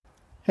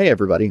Hey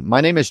everybody,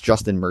 my name is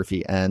Justin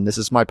Murphy and this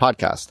is my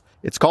podcast.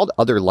 It's called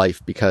Other Life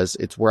because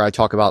it's where I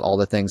talk about all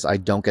the things I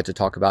don't get to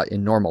talk about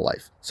in normal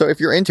life. So if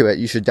you're into it,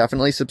 you should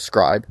definitely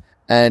subscribe.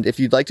 And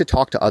if you'd like to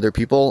talk to other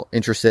people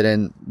interested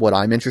in what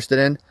I'm interested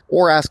in,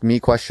 or ask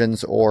me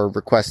questions or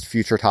request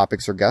future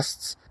topics or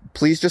guests,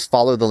 please just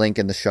follow the link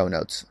in the show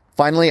notes.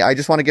 Finally, I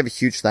just want to give a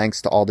huge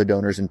thanks to all the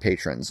donors and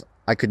patrons.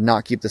 I could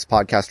not keep this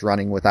podcast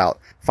running without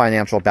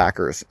financial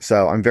backers,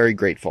 so I'm very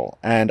grateful.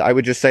 And I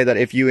would just say that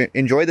if you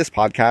enjoy this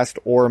podcast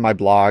or my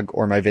blog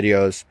or my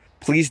videos,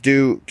 please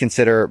do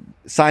consider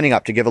signing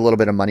up to give a little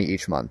bit of money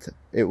each month.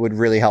 It would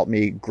really help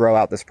me grow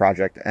out this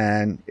project,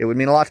 and it would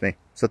mean a lot to me.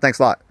 So thanks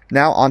a lot.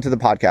 Now on to the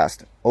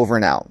podcast. Over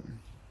and out.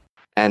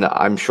 And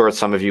I'm sure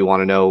some of you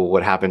want to know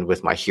what happened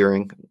with my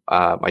hearing,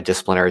 my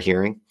disciplinary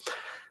hearing,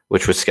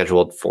 which was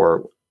scheduled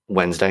for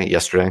Wednesday,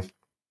 yesterday.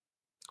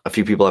 A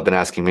few people have been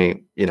asking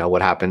me,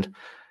 what happened,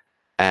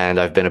 and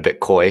I've been a bit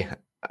coy.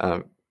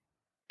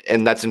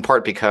 And that's in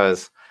part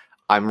because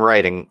I'm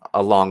writing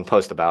a long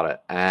post about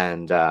it.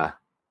 And I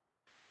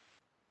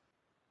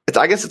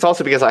guess it's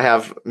also because I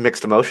have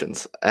mixed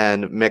emotions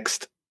and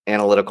mixed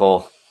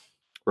analytical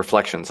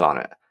reflections on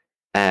it.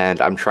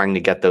 And I'm trying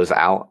to get those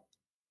out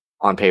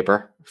on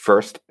paper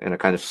first in a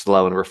kind of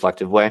slow and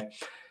reflective way.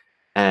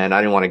 And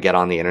I didn't want to get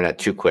on the internet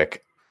too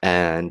quick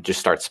and just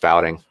start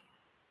spouting.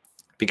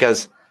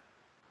 Because,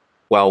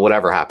 well,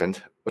 whatever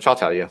happened, which I'll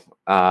tell you,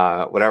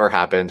 whatever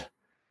happened,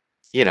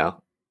 this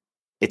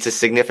is a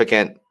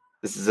significant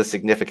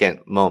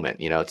moment,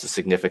 it's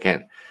a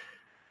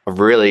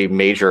really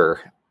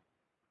major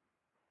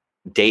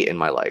date in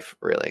my life,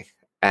 really.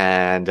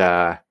 And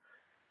I'm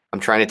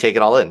trying to take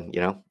it all in,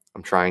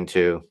 I'm trying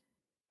to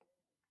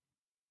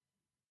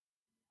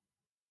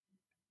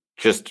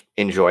just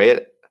enjoy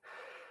it,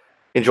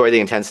 enjoy the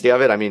intensity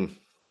of it. I mean,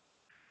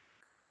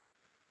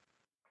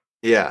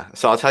 yeah,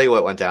 so I'll tell you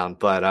what went down,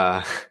 but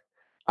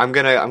I'm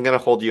gonna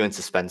hold you in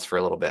suspense for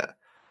a little bit.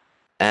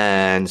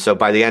 And so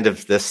by the end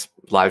of this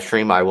live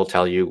stream, I will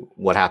tell you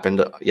what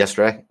happened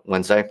yesterday,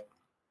 Wednesday,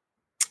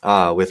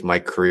 with my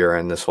career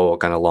and this whole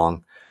kind of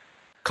long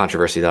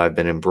controversy that I've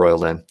been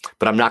embroiled in.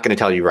 But I'm not going to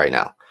tell you right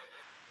now.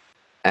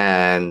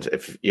 And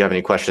if you have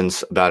any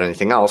questions about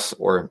anything else,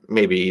 or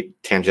maybe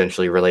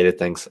tangentially related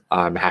things,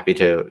 I'm happy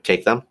to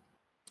take them.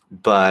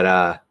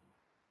 But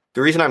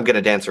the reason I'm going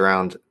to dance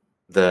around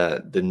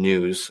the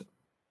news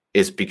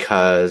is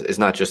because it's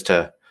not just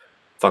to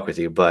fuck with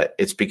you, but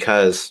it's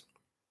because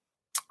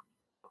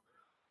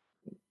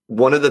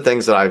one of the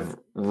things that I've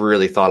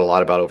really thought a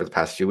lot about over the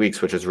past few weeks,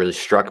 which has really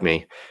struck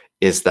me,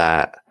 is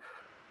that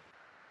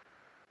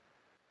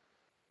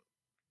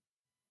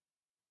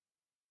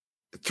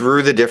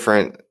through the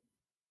different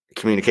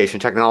communication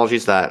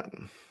technologies that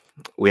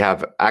we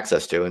have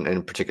access to, and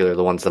in particular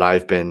the ones that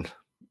I've been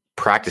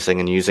practicing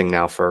and using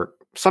now for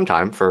some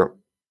time, for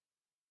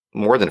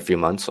more than a few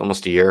months,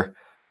 almost a year,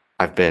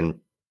 I've been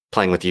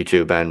playing with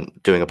YouTube and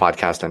doing a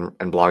podcast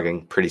and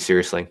blogging pretty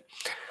seriously.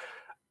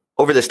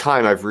 Over this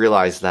time, I've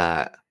realized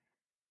that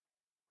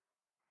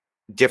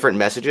different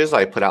messages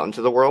I put out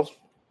into the world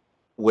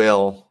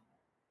will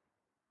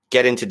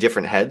get into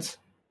different heads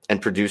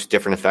and produce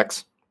different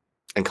effects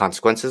and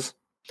consequences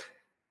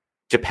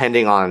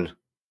depending on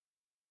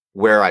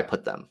where I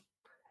put them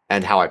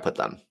and how I put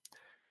them.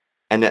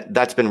 And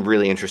that's been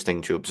really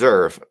interesting to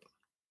observe,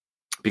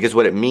 because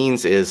what it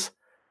means is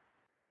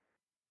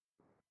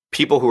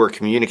people who are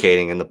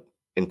communicating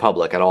in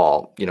public at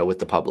all, with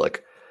the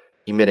public,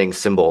 emitting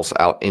symbols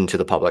out into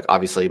the public.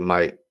 Obviously,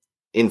 my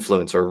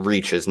influence or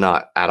reach is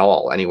not at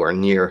all anywhere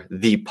near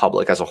the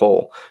public as a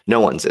whole. No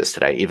one's is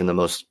today, even the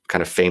most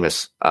kind of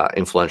famous,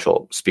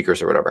 influential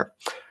speakers or whatever.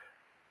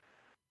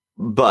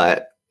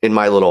 But in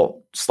my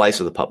little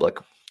slice of the public,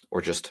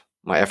 or just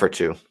my effort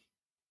to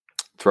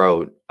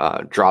throw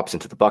drops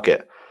into the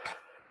bucket,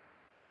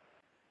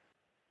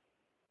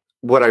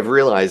 what I've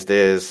realized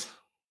is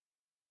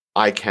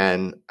I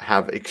can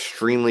have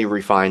extremely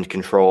refined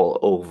control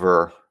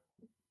over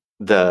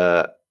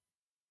the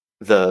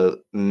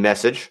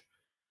message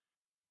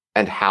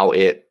and how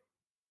it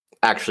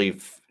actually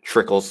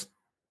trickles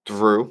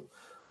through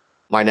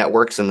my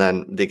networks and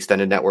then the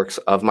extended networks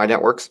of my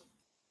networks.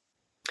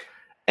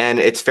 And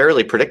it's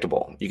fairly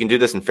predictable. You can do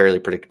this in fairly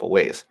predictable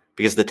ways,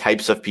 because the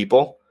types of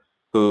people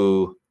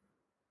who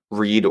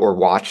read or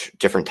watch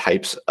different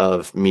types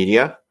of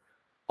media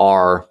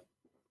are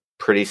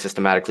pretty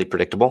systematically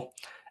predictable.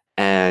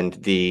 And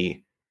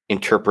the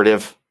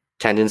interpretive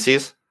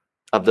tendencies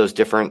of those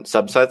different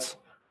subsets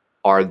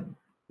are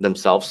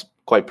themselves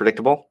quite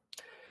predictable.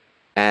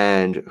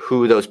 And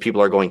who those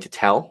people are going to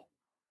tell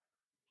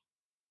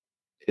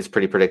is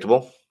pretty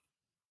predictable.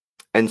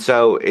 And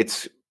so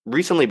it's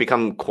recently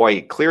become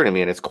quite clear to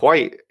me, and it's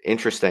quite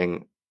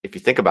interesting if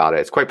you think about it.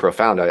 It's quite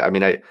profound.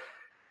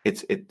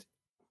 It's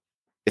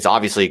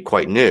obviously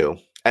quite new,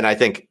 and I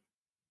think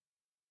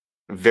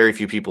very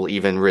few people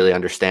even really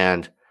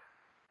understand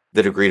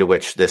the degree to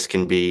which this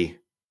can be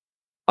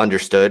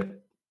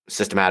understood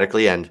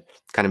systematically and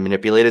kind of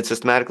manipulated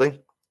systematically.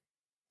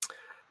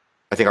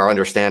 I think our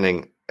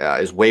understanding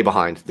is way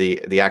behind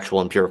the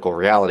actual empirical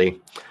reality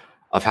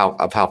of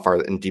how far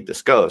and deep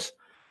this goes.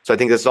 So I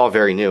think this is all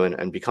very new,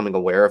 and becoming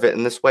aware of it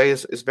in this way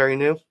is very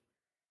new.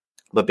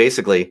 But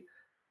basically,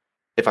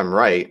 if I'm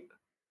right,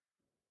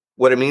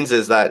 what it means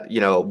is that,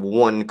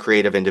 one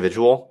creative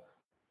individual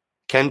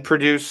can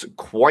produce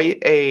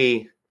quite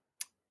a,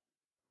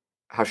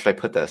 how should I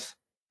put this?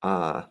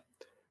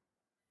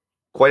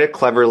 Quite a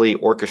cleverly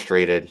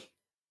orchestrated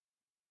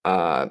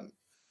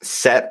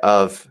set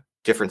of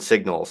different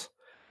signals.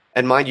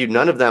 And mind you,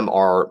 none of them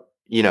are,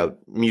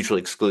 mutually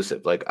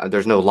exclusive. Like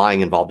there's no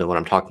lying involved in what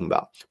I'm talking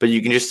about. But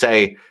you can just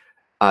say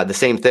the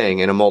same thing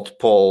in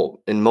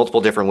multiple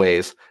different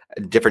ways,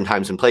 different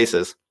times and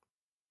places,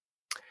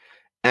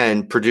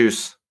 and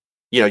produce,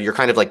 you're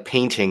kind of like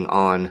painting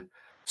on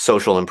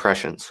social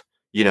impressions,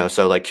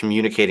 so like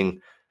communicating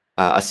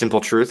a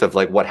simple truth of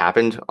like what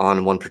happened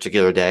on one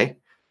particular day,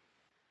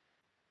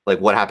 like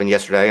what happened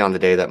yesterday on the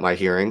day of my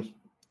hearing.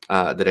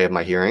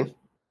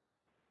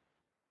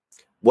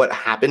 What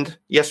happened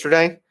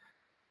yesterday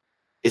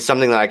is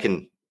something that I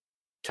can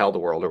tell the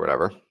world or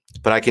whatever,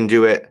 but I can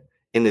do it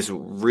in this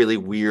really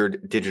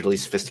weird, digitally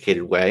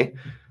sophisticated way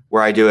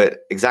where I do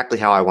it exactly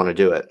how I want to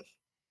do it.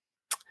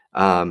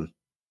 And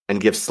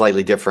give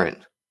slightly different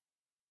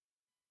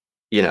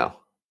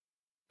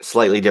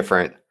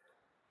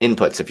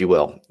inputs, if you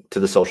will, to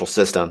the social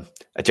system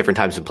at different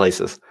times and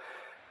places.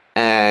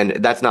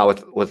 And that's not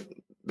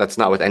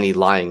with any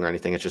lying or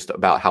anything. It's just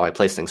about how I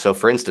place things. So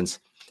for instance,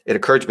 it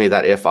occurred to me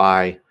that if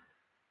I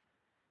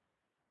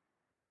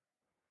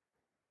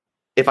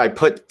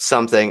put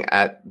something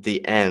at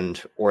the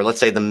end, or let's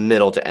say the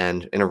middle to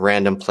end, in a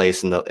random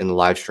place in the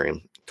live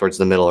stream, towards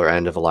the middle or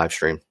end of a live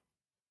stream,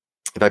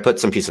 if I put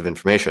some piece of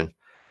information,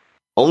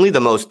 only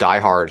the most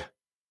diehard,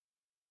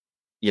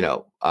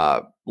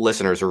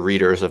 listeners or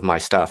readers of my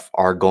stuff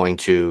are going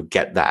to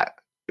get that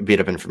bit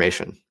of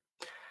information.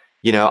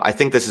 I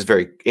think this is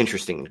very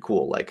interesting and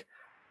cool. Like,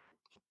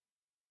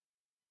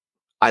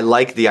 I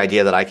like the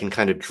idea that I can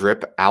kind of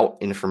drip out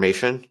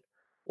information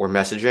or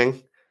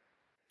messaging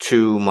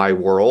to my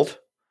world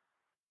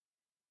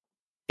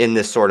in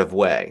this sort of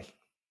way.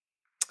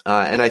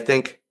 And I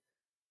think,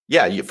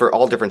 for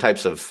all different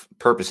types of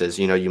purposes,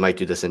 you might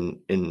do this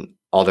in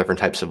all different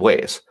types of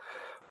ways.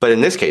 But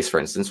in this case, for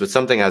instance, with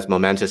something as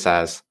momentous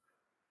as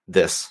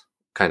this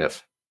kind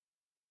of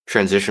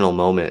transitional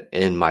moment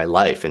in my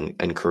life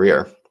and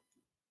career,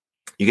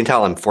 you can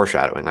tell I'm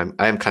foreshadowing.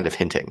 I am kind of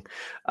hinting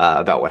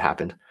about what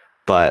happened,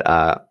 but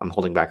I'm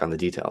holding back on the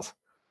details.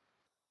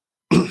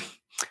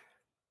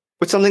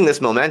 With something this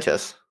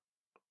momentous,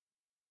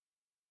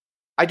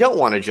 I don't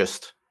want to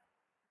just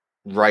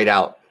write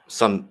out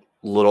some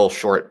little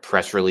short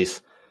press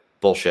release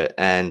bullshit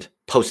and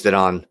post it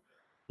on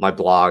my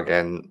blog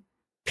and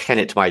pin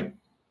it to my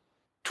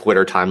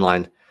Twitter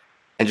timeline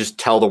and just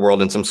tell the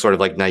world in some sort of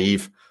like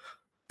naive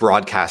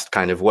broadcast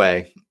kind of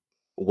way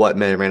what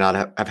may or may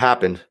not have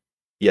happened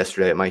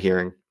yesterday at my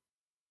hearing.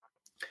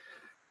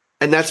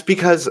 And that's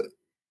because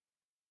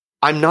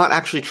I'm not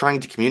actually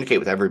trying to communicate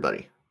with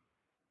everybody.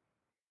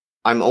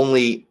 How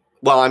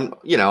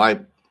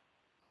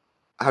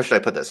should I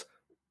put this?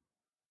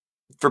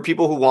 For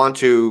people who want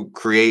to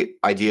create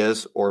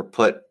ideas or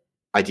put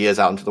ideas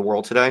out into the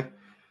world today,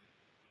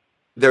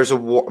 there's a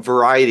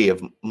variety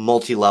of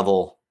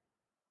multi-level,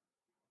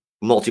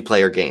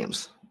 multiplayer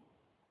games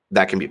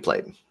that can be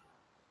played.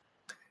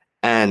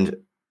 And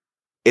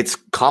it's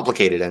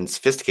complicated and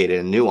sophisticated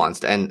and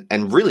nuanced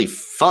and really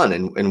fun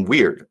and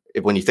weird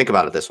when you think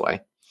about it this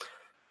way.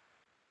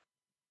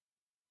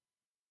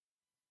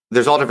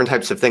 There's all different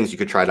types of things you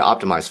could try to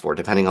optimize for,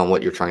 depending on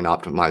what you're trying to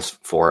optimize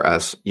for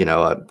as,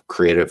 a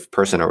creative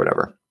person or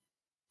whatever,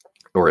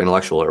 or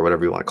intellectual or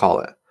whatever you want to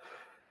call it.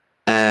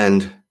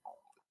 And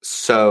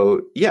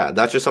so,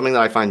 that's just something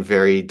that I find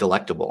very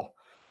delectable,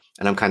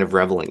 and I'm kind of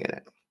reveling in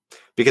it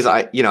because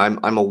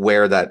I'm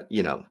aware that,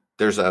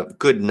 there's a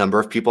good number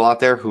of people out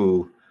there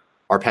who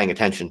are paying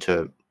attention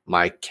to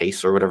my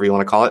case or whatever you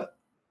want to call it.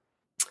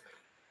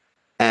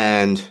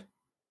 And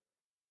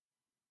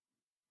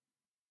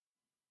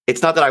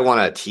it's not that I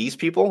want to tease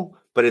people,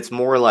 but it's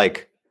more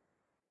like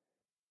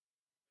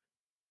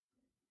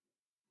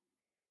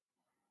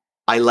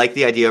I like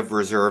the idea of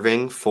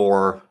reserving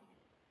for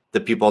the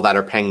people that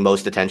are paying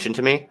most attention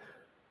to me.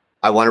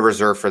 I want to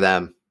reserve for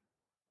them,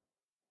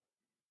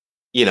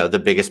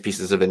 the biggest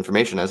pieces of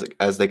information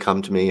as they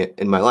come to me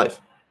in my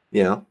life,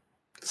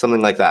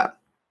 something like that.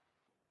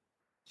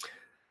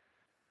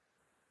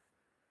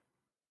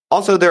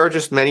 Also, there are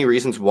just many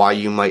reasons why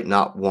you might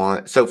not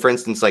want. So, for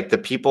instance, like the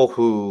people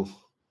who,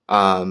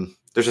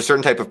 there's a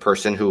certain type of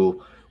person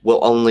who will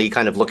only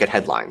kind of look at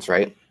headlines,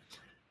 right?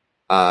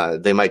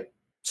 They might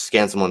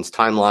scan someone's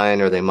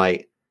timeline, or they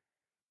might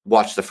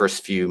watch the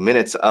first few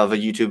minutes of a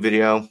YouTube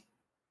video.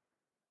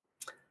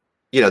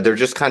 They're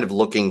just kind of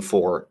looking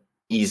for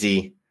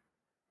easy,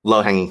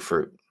 low-hanging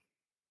fruit.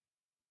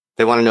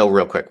 They want to know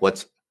real quick,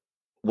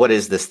 what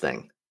is this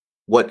thing?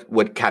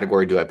 What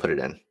category do I put it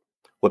in?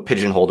 What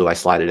pigeonhole do I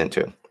slide it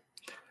into?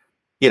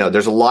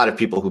 There's a lot of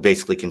people who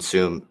basically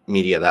consume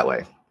media that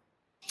way.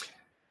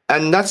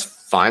 And that's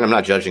fine. I'm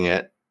not judging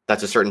it.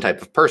 That's a certain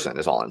type of person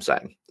is all I'm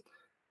saying.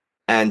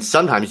 And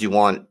sometimes you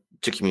want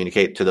to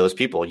communicate to those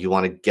people. You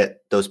want to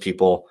get those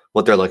people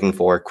what they're looking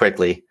for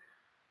quickly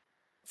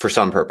for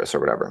some purpose or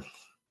whatever.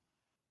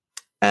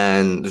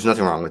 And there's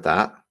nothing wrong with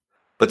that.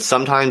 But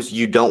sometimes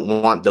you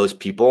don't want those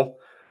people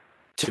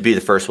to be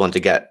the first one to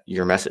get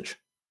your message.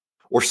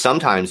 Or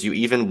sometimes you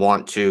even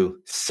want to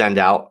send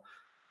out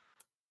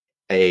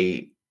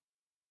a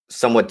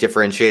somewhat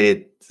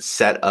differentiated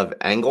set of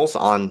angles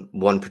on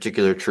one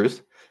particular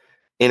truth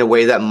in a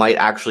way that might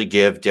actually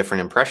give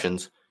different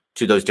impressions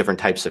to those different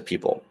types of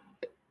people.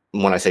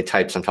 When I say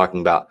types, I'm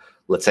talking about,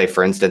 let's say,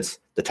 for instance,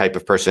 the type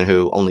of person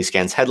who only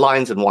scans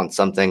headlines and wants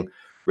something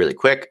really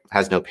quick,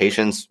 has no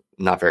patience,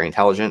 not very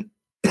intelligent,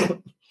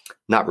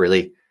 not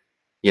really,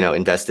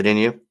 invested in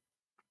you,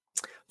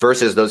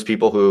 versus those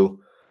people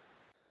who,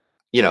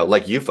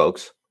 like you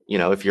folks,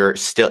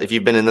 if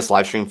you've been in this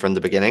live stream from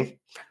the beginning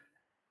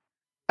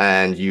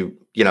and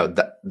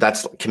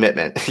that's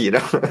commitment,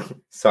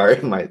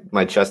 Sorry,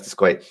 my chest is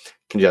quite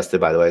congested,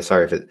 by the way.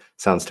 Sorry if it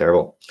sounds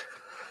terrible.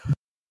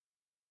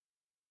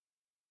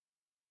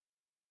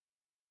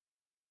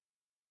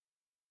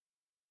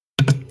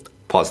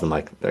 Pause the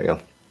mic. There you go.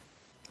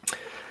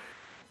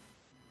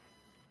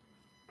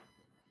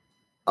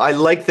 I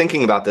like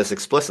thinking about this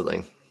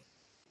explicitly.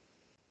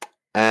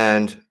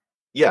 And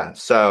yeah,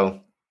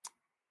 so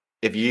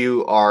if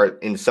you are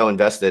so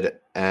invested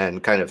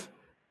and kind of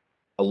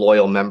a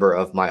loyal member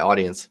of my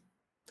audience,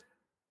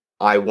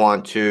 I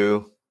want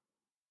to,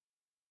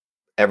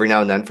 every now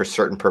and then for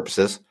certain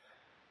purposes,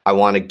 I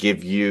want to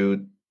give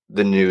you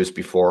the news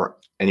before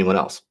anyone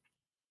else.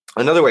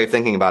 Another way of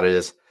thinking about it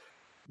is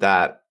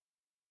that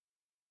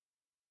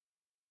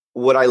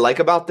what I like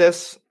about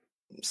this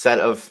set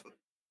of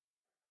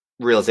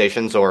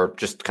realizations, or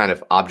just kind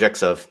of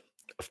objects of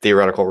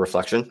theoretical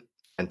reflection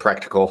and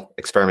practical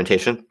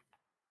experimentation,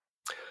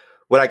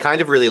 what I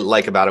kind of really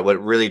like about it,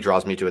 what really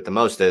draws me to it the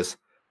most, is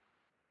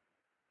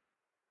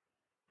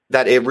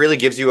that it really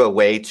gives you a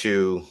way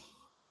to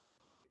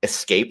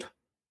escape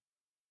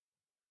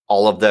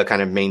all of the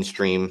kind of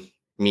mainstream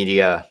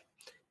media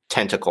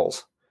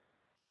tentacles.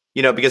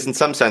 Because in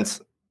some sense,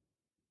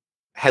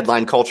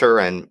 headline culture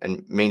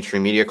and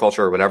mainstream media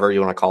culture, or whatever you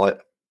want to call it,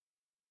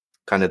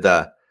 kind of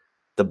the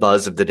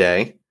buzz of the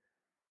day,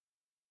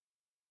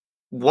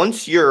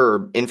 once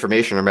your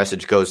information or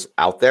message goes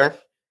out there,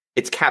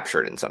 it's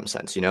captured in some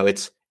sense.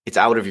 It's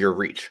out of your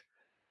reach.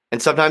 And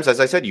sometimes,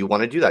 as I said, you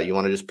want to do that. You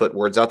want to just put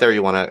words out there.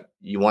 You want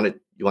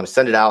to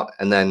send it out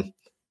and then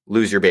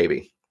lose your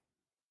baby.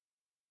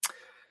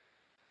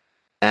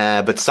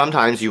 But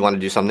sometimes you want to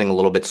do something a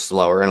little bit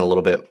slower and a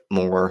little bit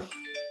more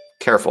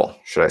careful,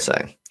 should I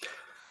say.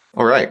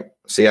 All right.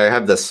 See, I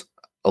have this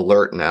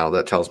alert now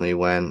that tells me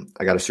when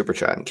I got a super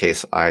chat in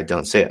case I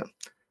don't see it.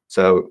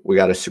 So we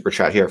got a super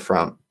chat here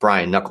from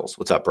Brian Knuckles.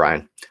 What's up,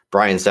 Brian?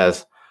 Brian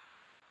says,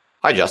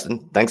 "Hi,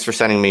 Justin. Thanks for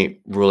sending me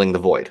Ruling the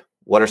Void.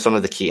 What are some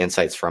of the key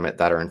insights from it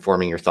that are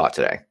informing your thought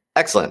today?"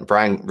 Excellent.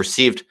 Brian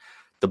received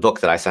the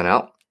book that I sent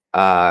out.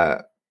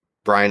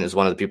 Brian is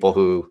one of the people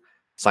who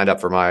signed up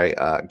for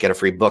my Get a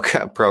Free Book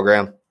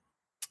program.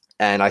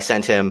 And I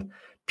sent him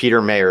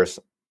Peter Mayer's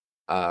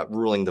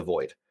Ruling the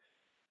Void.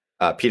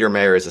 Peter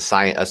Mayer is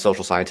a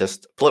social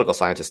scientist, political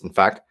scientist, in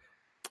fact.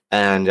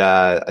 And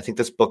I think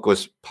this book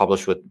was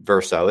published with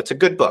Verso. It's a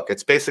good book.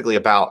 It's basically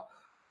about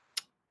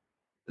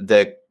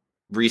the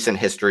recent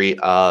history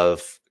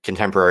of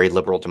contemporary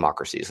liberal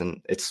democracies.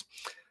 And it's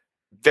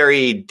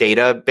very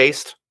data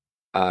based.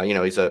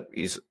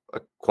 He's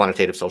a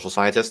quantitative social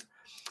scientist.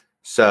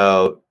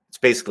 So it's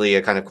basically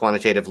a kind of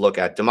quantitative look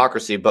at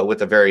democracy, but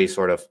with a very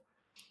sort of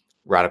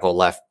radical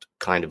left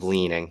kind of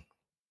leaning.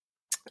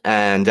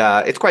 And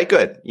it's quite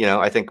good.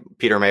 I think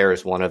Peter Mayer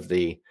is one of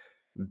the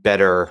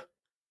better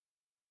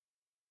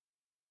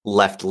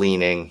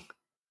left-leaning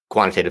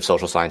quantitative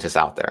social scientists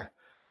out there.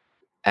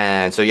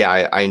 And so, yeah,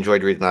 I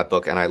enjoyed reading that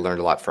book and I learned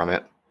a lot from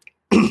it.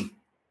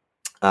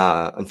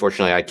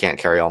 Unfortunately, I can't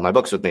carry all my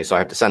books with me, so I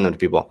have to send them to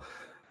people.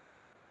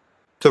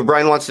 So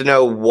Brian wants to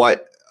know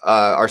what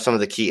are some of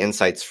the key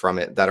insights from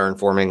it that are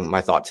informing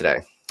my thought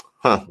today.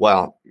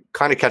 Well,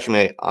 kind of catching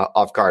me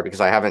off guard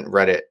because I haven't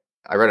read it.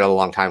 I read it a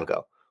long time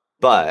ago.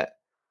 But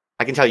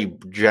I can tell you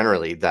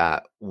generally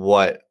that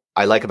what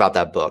I like about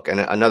that book, and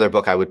another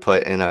book I would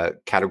put in a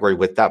category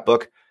with that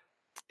book,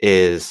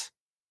 is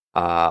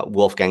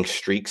Wolfgang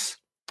Streeck's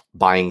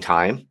Buying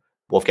Time.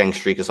 Wolfgang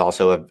Streeck is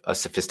also a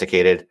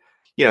sophisticated,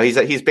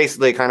 he's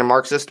basically a kind of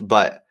Marxist,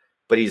 but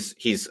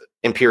he's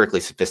empirically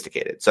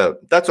sophisticated. So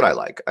that's what I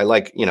like. I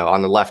like,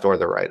 on the left or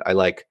the right. I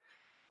like,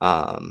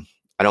 I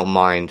don't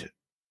mind,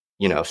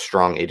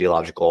 strong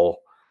ideological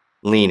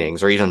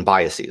leanings or even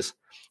biases.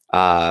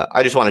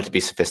 I just want it to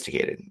be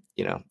sophisticated,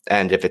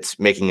 and if it's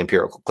making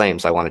empirical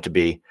claims, I want it to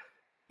be,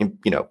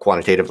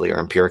 quantitatively or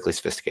empirically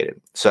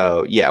sophisticated.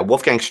 So yeah,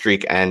 Wolfgang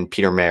Streeck and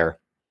Peter Mayer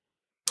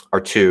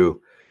are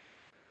two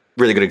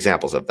really good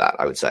examples of that,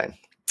 I would say.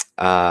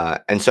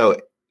 And so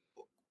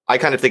I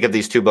kind of think of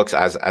these two books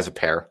as a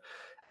pair,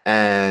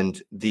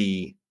 and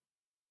the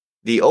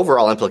the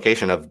overall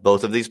implication of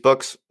both of these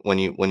books, when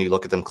you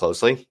look at them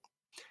closely,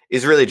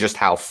 is really just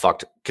how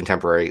fucked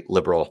contemporary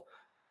liberal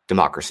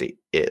democracy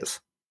is.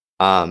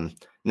 Now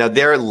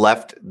they're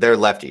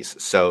lefties,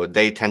 so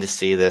they tend to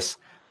see this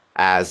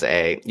as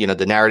a,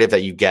 the narrative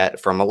that you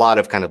get from a lot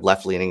of kind of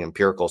left-leaning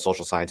empirical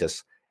social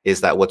scientists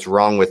is that what's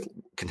wrong with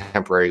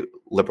contemporary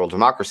liberal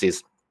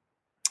democracies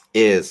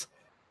is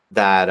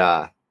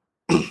that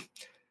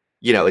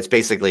it's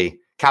basically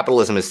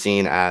capitalism is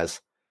seen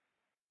as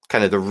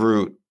kind of the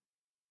root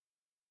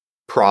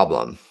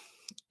problem,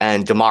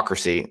 and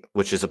democracy,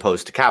 which is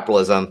opposed to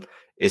capitalism,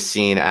 is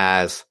seen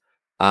as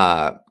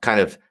kind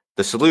of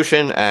the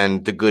solution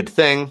and the good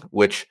thing,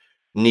 which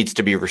needs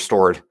to be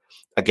restored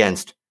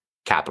against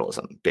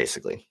capitalism,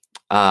 basically.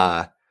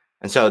 And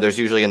so there's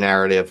usually a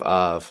narrative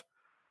of,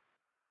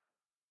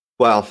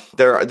 well,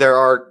 there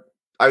are,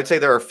 I would say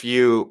there are a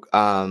few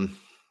kind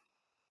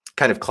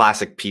of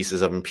classic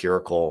pieces of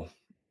empirical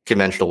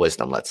conventional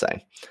wisdom, let's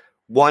say.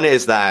 One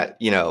is that,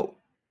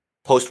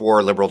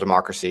 post-war liberal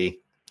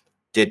democracy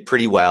did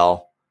pretty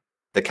well.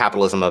 The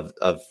capitalism of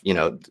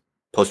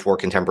post-war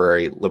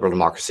contemporary liberal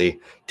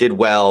democracy did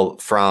well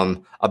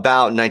from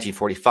about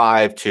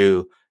 1945 to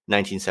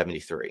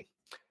 1973.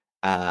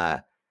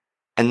 And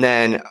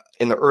then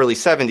in the early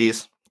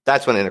 70s,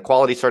 that's when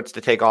inequality starts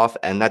to take off.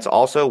 And that's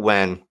also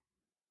when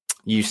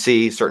you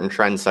see certain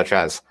trends such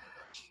as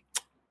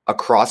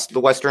across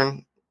the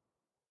Western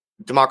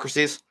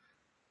democracies,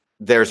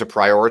 there's a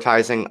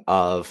prioritizing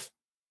of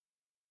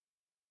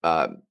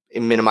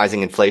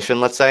minimizing inflation,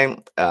 let's say,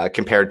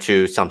 compared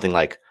to something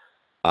like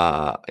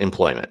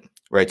employment,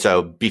 right?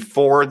 So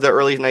before the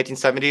early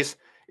 1970s,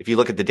 if you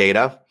look at the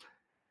data,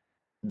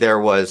 there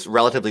was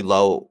relatively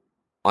low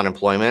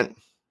unemployment,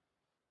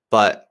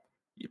 but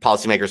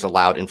policymakers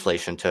allowed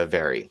inflation to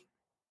vary.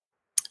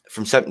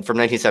 From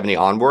 1970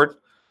 onward,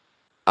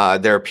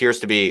 there appears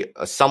to be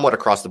somewhat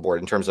across the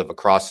board in terms of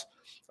across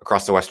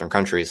the Western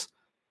countries,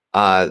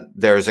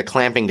 there's a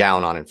clamping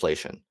down on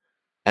inflation.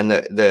 And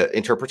the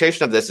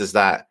interpretation of this is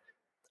that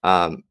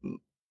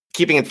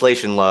keeping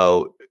inflation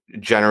low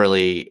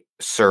generally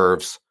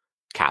serves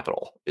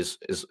capital is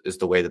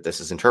the way that this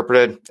is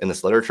interpreted in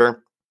this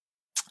literature.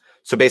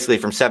 So basically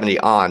from 70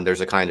 on,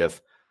 there's a kind of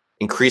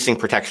increasing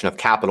protection of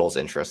capital's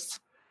interests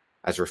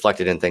as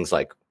reflected in things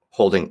like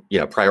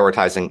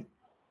prioritizing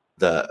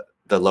the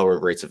lower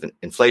rates of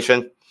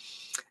inflation.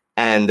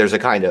 And there's a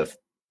kind of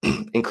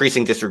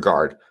increasing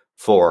disregard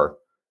for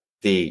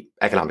the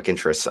economic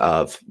interests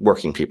of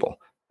working people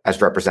as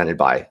represented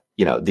by,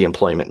 the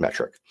employment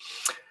metric.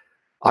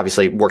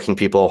 Obviously, working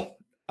people,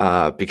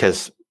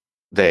 because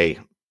they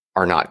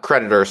are not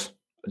creditors,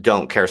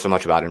 don't care so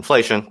much about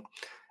inflation,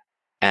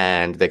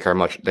 and they care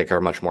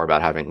much more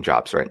about having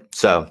jobs, right?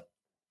 So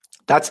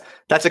that's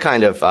a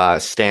kind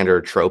of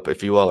standard trope,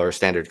 if you will, or a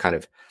standard kind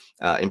of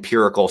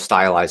empirical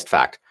stylized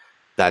fact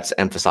that's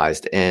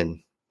emphasized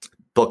in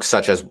books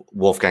such as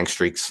Wolfgang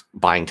Streeck's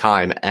Buying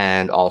Time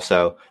and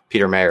also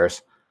Peter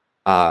Mayer's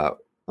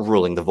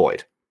Ruling the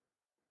Void.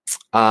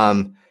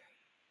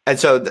 And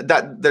so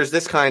that there's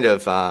this kind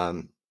of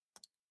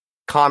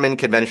common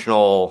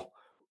conventional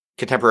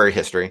contemporary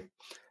history.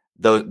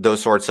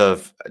 Those sorts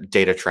of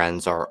data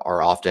trends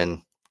are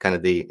often kind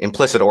of the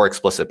implicit or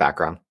explicit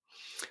background.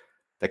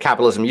 That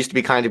capitalism used to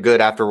be kind of good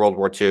after World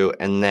War II,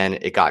 and then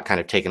it got kind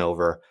of taken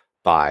over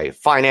by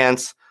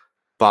finance,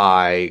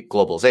 by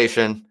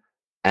globalization,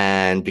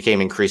 and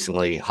became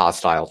increasingly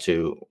hostile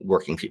to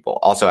working people.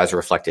 Also, as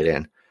reflected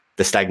in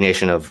the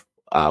stagnation of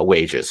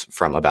wages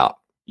from about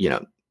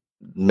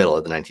middle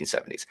of the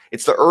 1970s.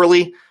 It's the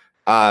early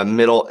to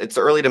middle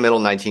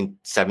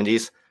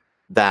 1970s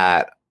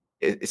that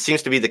it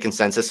seems to be the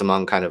consensus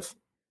among kind of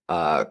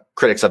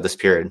critics of this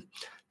period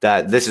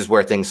that this is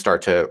where things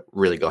start to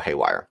really go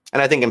haywire.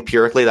 And I think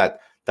empirically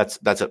that's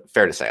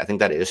fair to say. I think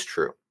that is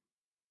true.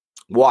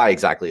 Why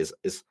exactly is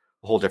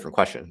a whole different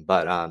question.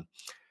 But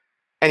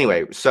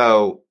anyway,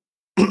 so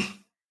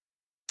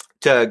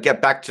to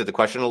get back to the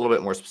question a little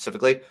bit more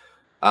specifically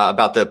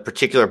about the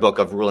particular book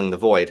of Ruling the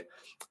Void,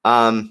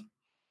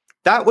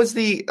 that was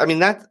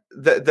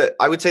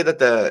I would say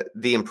that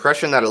the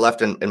impression that it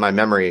left in my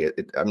memory,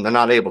 I'm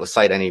not able to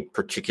cite any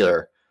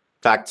particular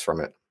facts from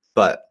it,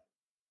 but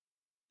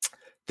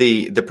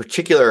the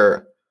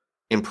particular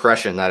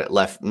impression that it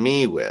left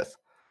me with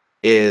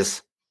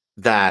is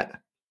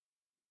that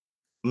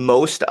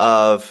most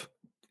of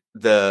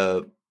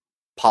the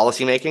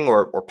policymaking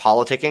or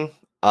politicking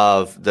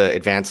of the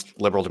advanced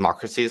liberal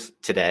democracies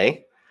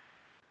today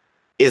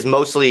is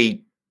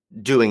mostly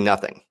doing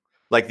nothing.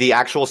 Like the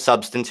actual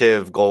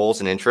substantive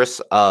goals and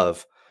interests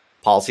of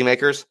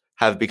policymakers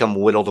have become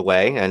whittled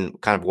away and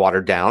kind of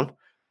watered down.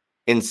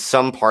 In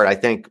some part, I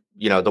think,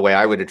 the way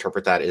I would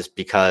interpret that is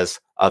because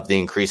of the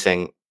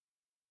increasing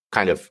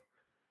kind of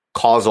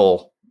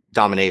causal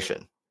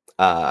domination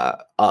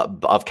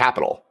of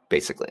capital,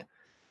 basically.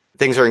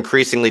 Things are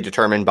increasingly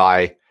determined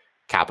by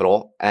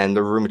capital, and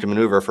the room to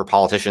maneuver for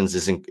politicians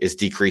is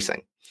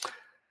decreasing.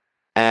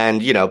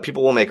 And,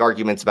 people will make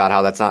arguments about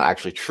how that's not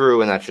actually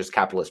true and that's just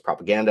capitalist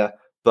propaganda.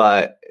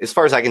 But as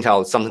far as I can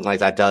tell, something like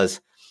that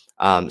does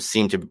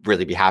seem to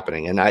really be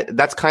happening. And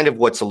that's kind of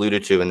what's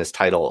alluded to in this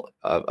title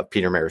of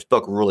Peter Mayer's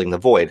book, Ruling the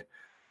Void.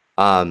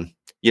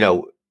 You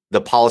know,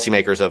 the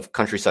policymakers of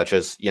countries such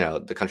as, you know,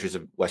 the countries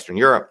of Western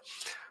Europe,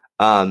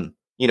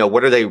 you know,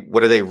 what are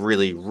they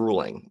really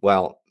ruling?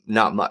 Well,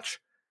 not much.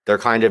 They're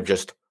kind of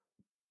just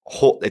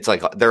it's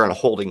like they're in a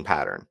holding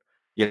pattern.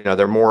 You know,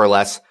 they're more or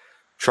less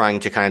trying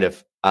to kind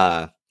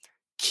of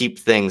keep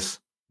things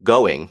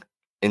going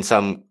in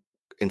some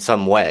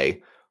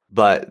way,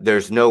 but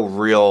there's no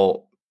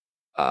real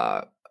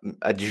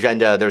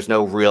agenda. There's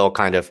no real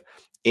kind of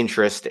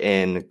interest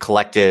in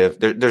collective.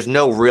 There's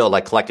no real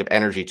like collective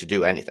energy to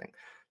do anything.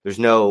 There's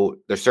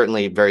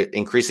certainly very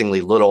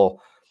increasingly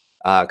little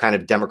kind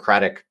of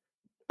democratic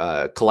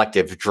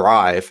collective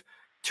drive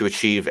to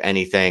achieve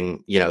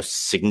anything, you know,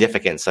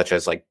 significant, such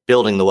as like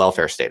building the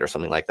welfare state or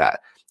something like that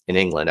in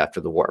England after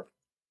the war.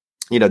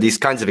 You know, these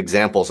kinds of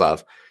examples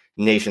of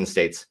nation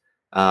states,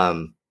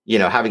 you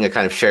know, having a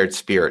kind of shared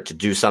spirit to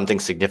do something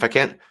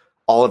significant,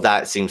 all of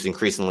that seems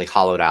increasingly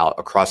hollowed out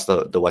across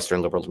the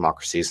Western liberal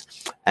democracies.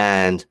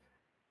 And,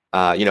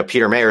 you know,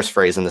 Peter Mayer's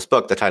phrase in this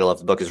book, the title of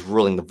the book is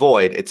Ruling the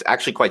Void. It's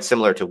actually quite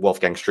similar to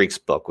Wolfgang Streeck's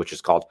book, which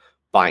is called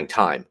Buying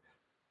Time.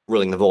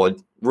 Ruling the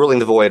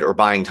Void or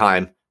Buying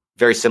Time,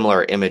 very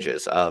similar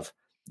images of,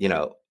 you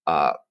know,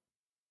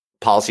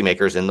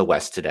 policymakers in the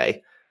West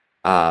today,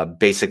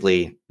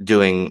 basically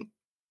doing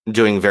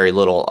very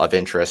little of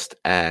interest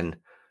and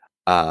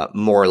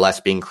more or less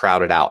being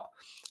crowded out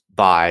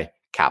by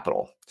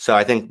capital. So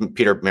I think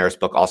Peter Mayer's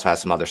book also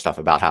has some other stuff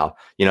about how,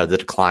 you know, the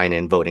decline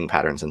in voting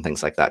patterns and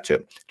things like that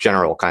too.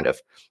 General kind of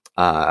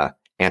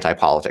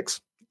anti-politics.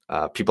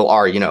 People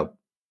are, you know,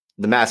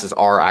 the masses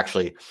are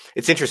actually,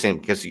 it's interesting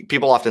because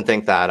people often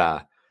think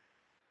that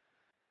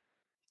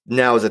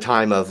now is a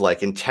time of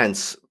like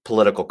intense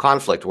political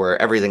conflict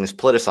where everything is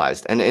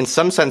politicized. And in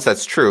some sense,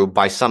 that's true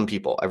by some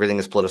people. Everything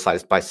is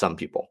politicized by some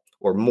people,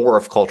 or more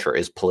of culture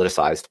is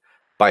politicized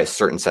by a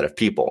certain set of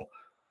people.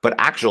 But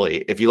actually,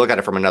 if you look at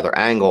it from another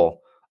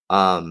angle,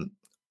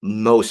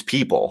 most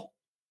people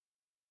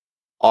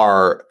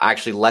are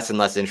actually less and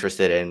less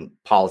interested in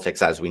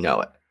politics as we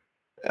know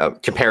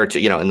it, compared to,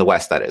 you know, in the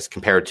West, that is,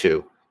 compared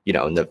to, you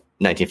know, in the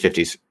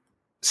 1950s,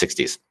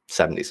 60s,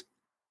 70s.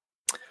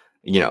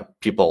 You know,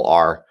 people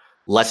are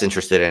less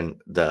interested in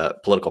the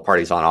political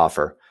parties on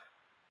offer.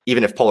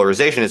 Even if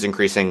polarization is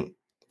increasing,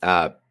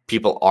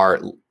 people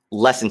are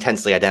less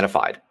intensely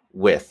identified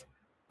with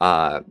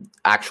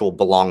actual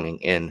belonging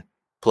in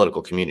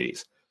political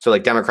communities. So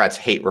like Democrats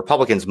hate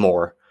Republicans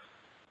more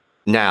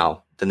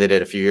now than they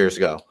did a few years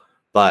ago,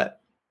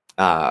 but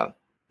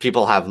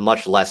people have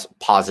much less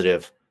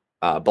positive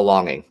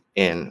belonging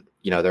in,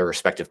 you know, their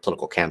respective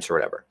political camps or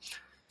whatever.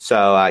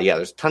 So yeah,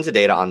 there's tons of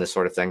data on this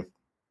sort of thing.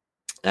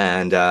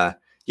 And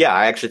yeah,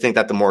 I actually think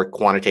that the more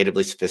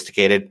quantitatively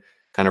sophisticated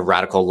kind of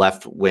radical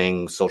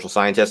left-wing social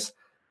scientists,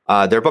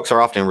 their books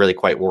are often really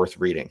quite worth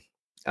reading.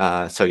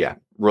 So yeah,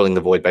 Ruling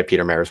the Void by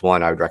Peter Mayer is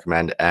one I would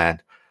recommend,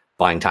 and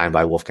Buying Time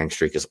by Wolfgang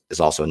Streeck is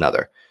also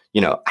another. You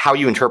know, how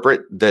you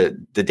interpret the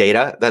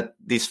data that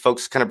these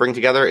folks kind of bring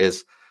together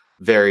is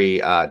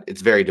very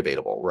it's very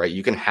debatable, right?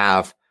 You can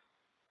have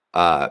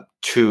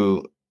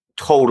two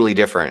totally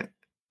different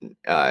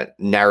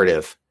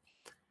narrative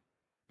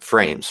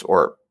frames,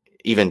 or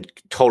even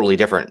totally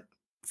different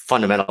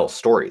fundamental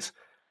stories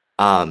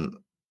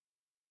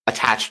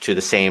attached to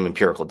the same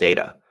empirical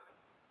data.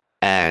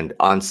 And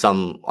on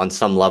some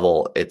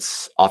level,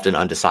 it's often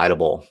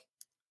undecidable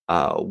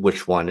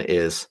which one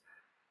is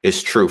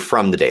true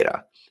from the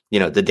data. You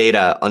know, the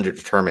data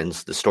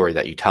underdetermines the story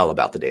that you tell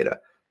about the data.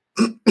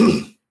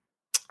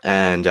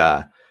 And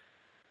yeah,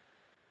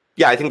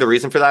 I think the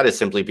reason for that is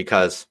simply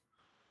because,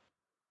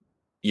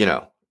 you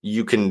know,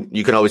 you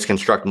can always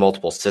construct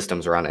multiple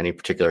systems around any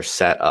particular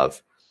set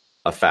of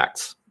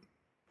facts.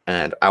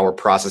 And our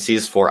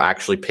processes for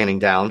actually pinning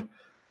down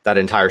that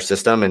entire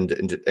system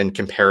and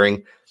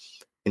comparing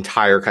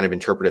entire kind of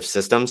interpretive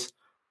systems,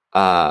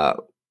 we're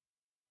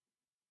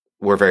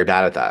very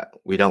bad at that.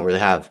 We don't really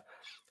have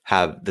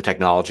the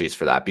technologies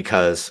for that,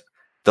 because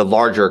the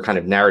larger kind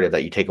of narrative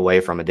that you take away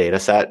from a data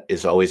set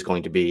is always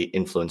going to be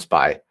influenced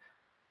by,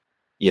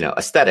 you know,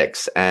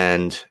 aesthetics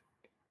and,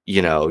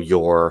 you know,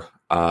 your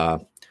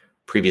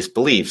previous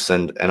beliefs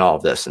and all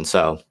of this. And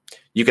so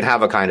you can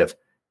have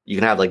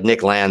like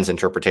Nick Land's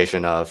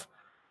interpretation of,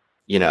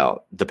 you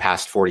know, the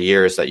past 40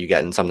 years that you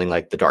get in something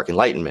like The Dark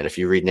Enlightenment. If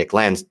you read Nick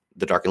Land's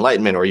The Dark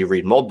Enlightenment, or you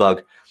read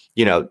Moldbug,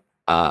 you know,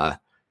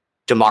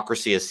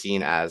 democracy is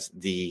seen as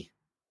the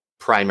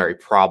primary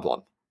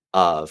problem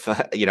of,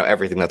 you know,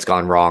 everything that's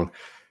gone wrong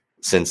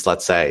since,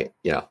 let's say,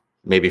 you know,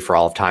 maybe for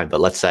all of time, but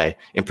let's say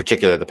in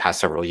particular the past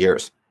several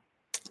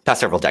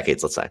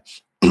decades, let's say.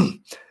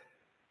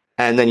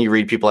 And then you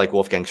read people like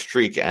Wolfgang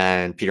Streeck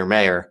and Peter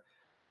Mayer,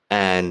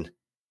 and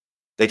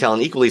they tell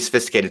an equally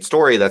sophisticated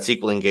story that's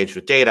equally engaged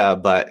with data,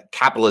 but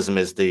capitalism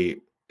is the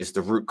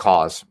root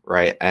cause,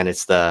 right? And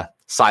it's the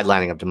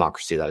sidelining of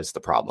democracy that is the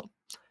problem.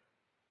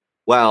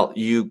 Well,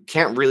 you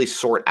can't really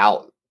sort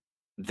out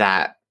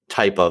that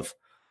type of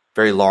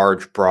very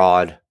large,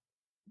 broad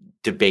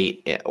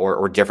debate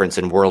or difference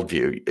in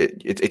worldview.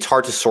 It's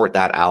hard to sort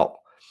that out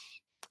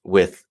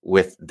with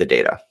the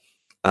data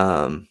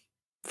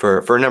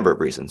for a number of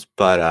reasons.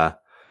 But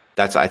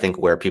that's, I think,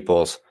 where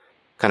people's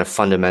kind of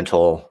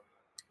fundamental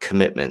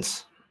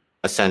commitments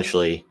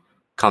essentially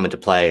come into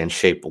play and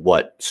shape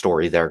what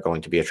story they're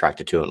going to be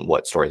attracted to and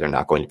what story they're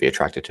not going to be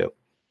attracted to.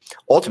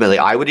 Ultimately,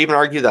 I would even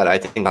argue that I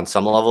think on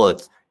some level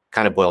it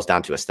kind of boils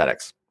down to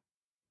aesthetics.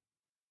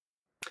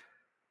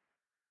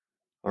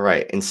 All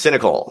right. And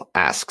Cynical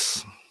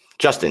asks,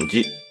 Justin,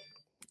 do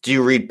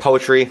you read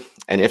poetry?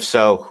 And if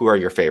so, who are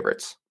your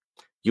favorites?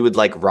 You would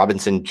like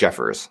Robinson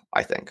Jeffers,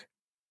 I think.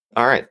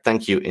 All right.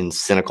 Thank you, In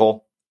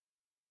Cynical.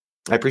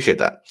 I appreciate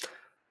that.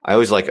 I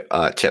always like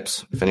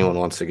tips. If anyone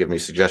wants to give me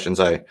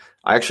suggestions, I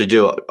actually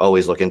do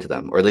always look into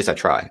them, or at least I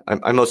try.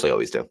 I mostly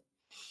always do.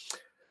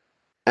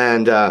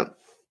 And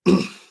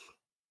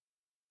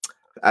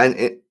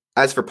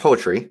as for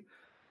poetry,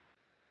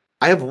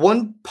 I have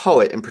one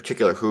poet in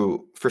particular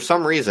who, for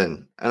some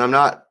reason, and I'm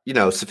not,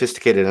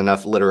 sophisticated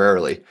enough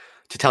literarily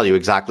to tell you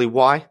exactly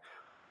why,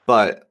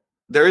 but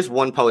there is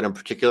one poet in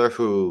particular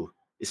who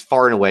is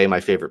far and away my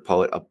favorite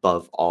poet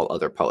above all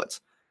other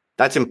poets.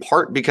 That's in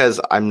part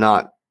because I'm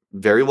not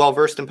very well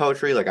versed in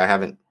poetry. Like, I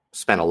haven't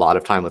spent a lot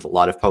of time with a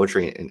lot of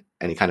poetry in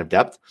any kind of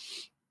depth.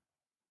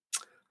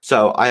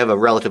 So I have a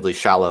relatively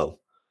shallow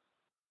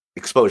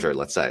exposure,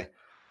 let's say.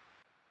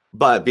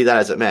 But be that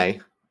as it may,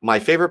 my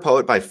favorite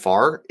poet by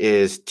far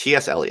is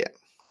T.S. Eliot.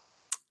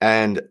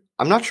 And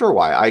I'm not sure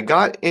why. I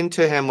got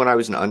into him when I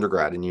was an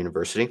undergrad in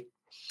university.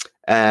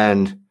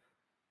 And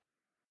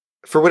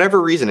for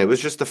whatever reason, it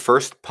was just the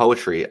first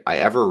poetry I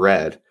ever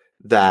read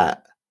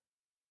that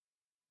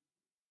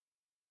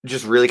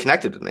just really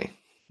connected with me.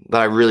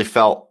 That I really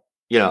felt,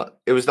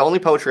 it was the only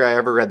poetry I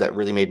ever read that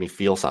really made me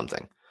feel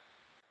something.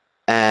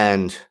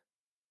 And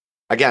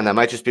again, that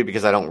might just be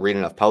because I don't read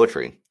enough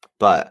poetry,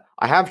 but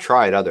I have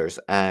tried others,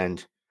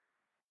 and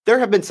there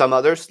have been some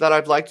others that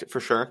I've liked for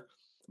sure.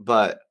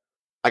 But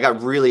I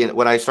got really,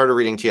 when I started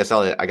reading T.S.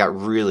 Eliot, I got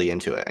really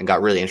into it and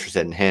got really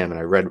interested in him. And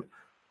I read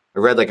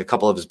like a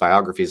couple of his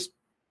biographies.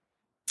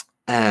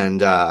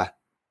 And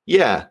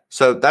yeah,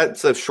 so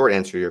that's a short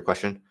answer to your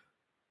question.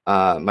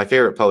 My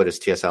favorite poet is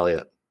T.S.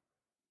 Eliot.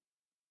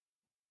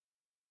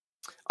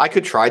 I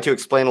could try to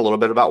explain a little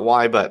bit about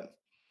why, but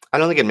I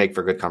don't think it'd make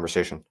for good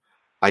conversation.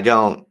 I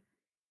don't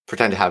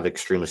pretend to have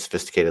extremely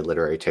sophisticated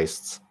literary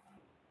tastes.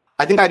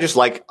 I think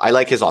I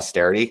like his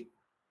austerity,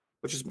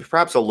 which is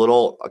perhaps a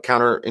little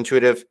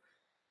counterintuitive,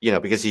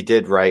 because he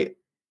did write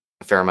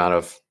a fair amount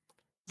of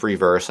free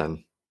verse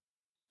and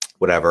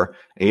whatever.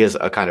 And he is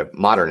a kind of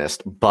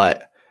modernist,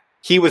 but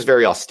he was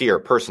very austere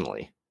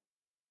personally.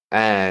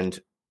 And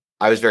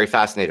I was very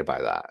fascinated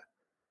by that.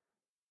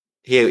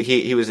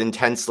 He was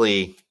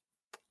intensely,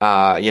 he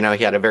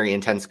had a very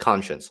intense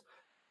conscience,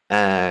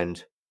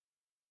 and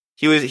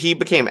he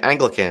became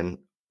Anglican,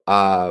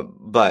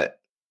 but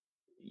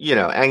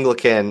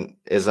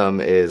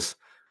Anglicanism is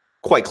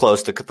quite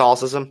close to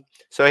Catholicism.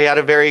 So he had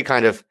a very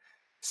kind of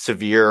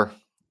severe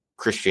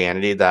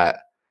Christianity that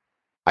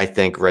I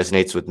think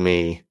resonates with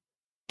me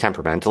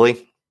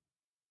temperamentally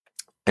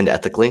and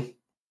ethically.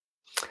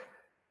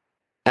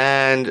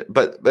 And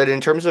but in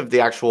terms of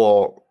the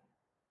actual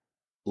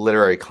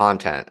literary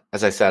content,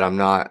 as I said, I'm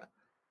not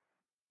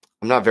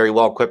very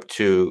well equipped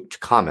to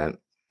comment.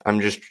 I'm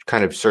just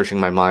kind of searching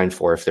my mind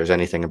for if there's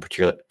anything in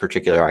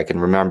particular I can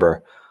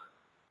remember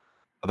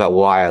about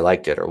why I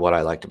liked it or what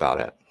I liked about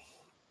it.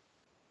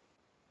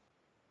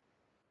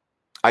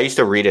 I used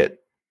to read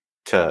it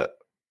to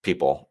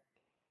people.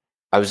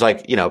 I was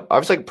like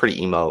a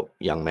pretty emo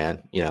young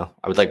man.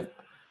 I would like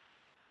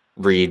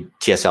read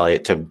T.S.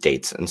 Eliot to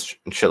dates and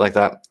shit like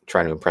that,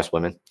 trying to impress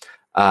women.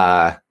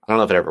 I don't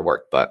know if it ever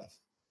worked, but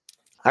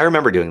I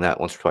remember doing that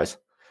once or twice.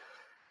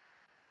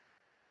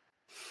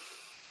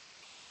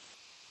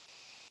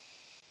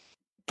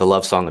 The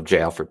Love Song of J.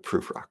 Alfred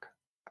Prufrock.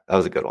 That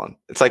was a good one.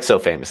 It's like so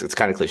famous. It's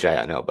kind of cliche,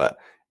 I know, but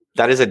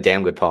that is a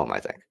damn good poem, I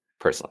think,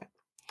 personally.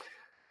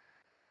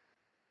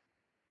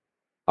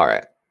 All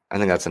right. I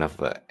think that's enough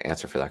of an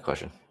answer for that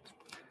question.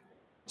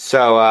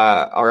 So,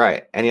 all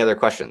right. Any other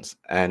questions?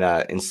 And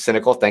in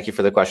Cynical, thank you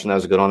for the question. That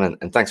was a good one.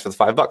 And thanks for the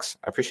 $5.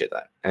 I appreciate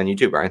that. And you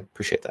too, Brian.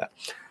 Appreciate that.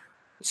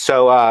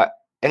 So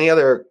any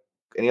other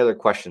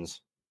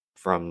questions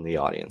from the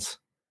audience?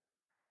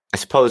 I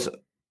suppose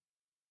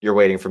you're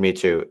waiting for me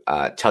to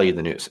tell you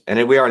the news.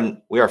 And we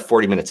are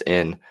 40 minutes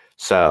in.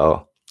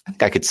 So I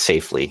think I could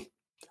safely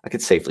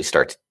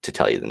start to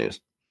tell you the news.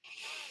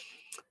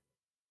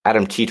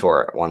 Adam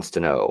Titor wants to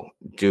know,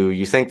 do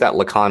you think that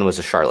Lacan was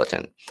a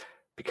charlatan?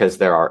 Because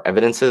there are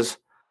evidences,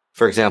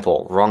 for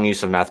example, wrong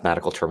use of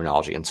mathematical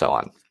terminology and so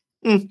on.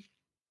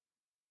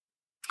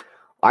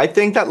 I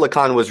think that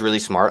Lacan was really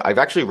smart. I've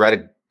actually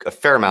read a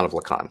fair amount of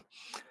Lacan.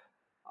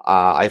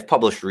 I've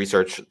published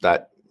research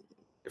that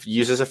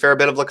uses a fair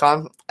bit of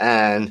Lacan.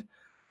 And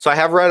so I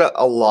have read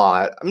a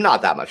lot.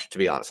 Not that much, to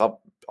be honest. I'll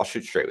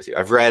shoot straight with you.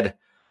 I've read,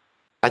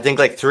 I think,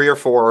 like 3 or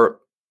 4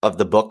 of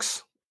the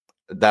books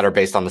that are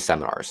based on the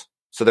seminars.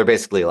 So they're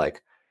basically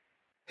like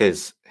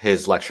his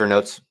lecture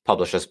notes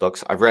published as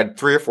books. I've read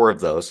 3 or 4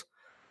 of those.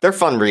 They're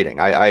fun reading.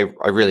 I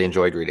really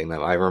enjoyed reading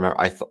them. I remember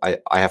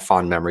I have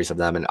fond memories of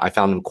them, and I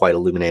found them quite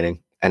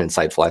illuminating and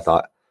insightful, I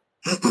thought.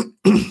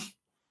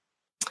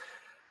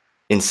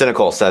 In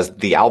Cynical says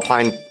the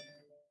Alpine.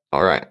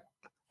 All right.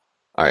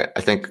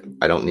 I think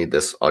I don't need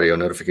this audio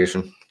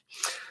notification.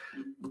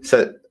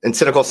 So, and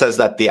Cynical says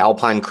that the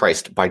Alpine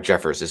Christ by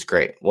Jeffers is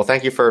great. Well,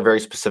 thank you for a very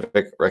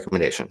specific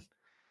recommendation.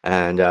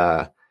 And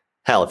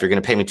hell, if you're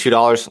going to pay me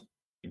 $2,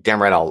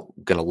 damn right, I'm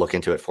going to look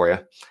into it for you.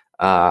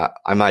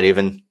 I might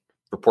even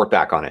report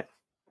back on it.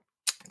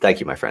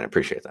 Thank you, my friend. I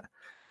appreciate that.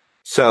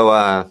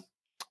 So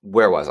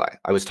where was I?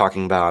 I was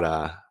talking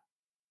about,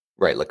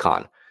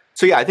 Lacan.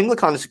 So yeah, I think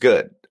Lacan is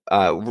good.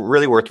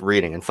 Really worth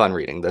reading and fun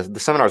reading. The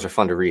seminars are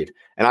fun to read.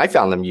 And I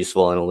found them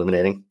useful and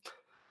illuminating.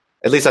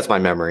 At least that's my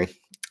memory.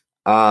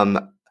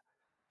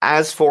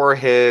 As for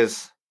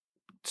his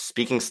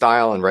speaking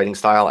style and writing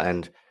style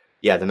and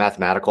the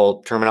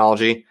mathematical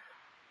terminology,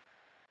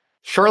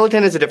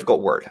 charlatan is a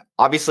difficult word.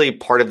 Obviously,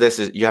 part of this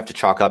is you have to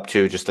chalk up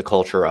to just the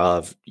culture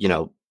of,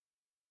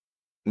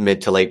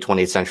 mid to late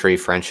 20th century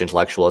French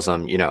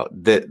intellectualism.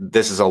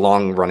 This is a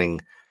long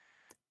running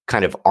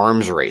kind of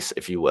arms race,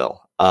 if you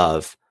will,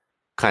 of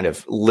kind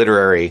of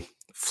literary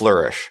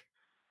flourish.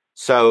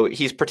 So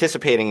he's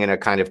participating in a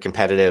kind of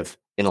competitive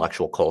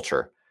intellectual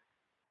culture.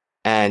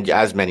 And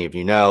as many of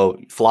you know,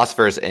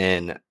 philosophers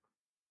in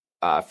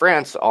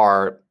France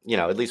are,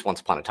 at least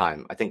once upon a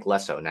time, I think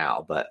less so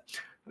now, but,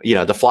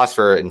 the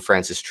philosopher in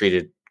France is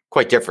treated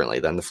quite differently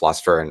than the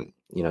philosopher in,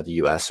 the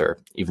US or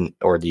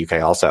the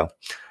UK also.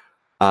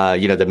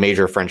 The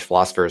major French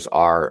philosophers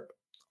are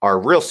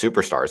real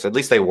superstars. At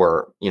least they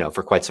were,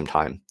 for quite some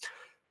time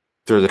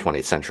through the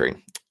 20th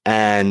century.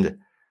 And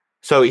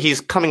so he's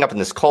coming up in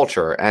this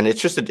culture, and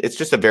it's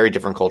just a very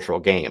different cultural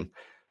game.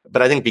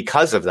 But I think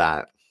because of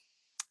that,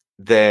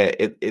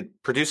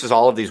 it produces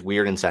all of these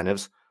weird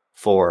incentives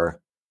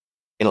for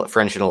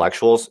French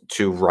intellectuals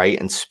to write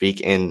and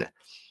speak in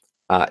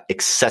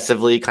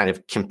excessively kind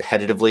of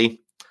competitively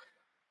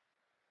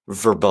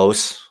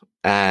verbose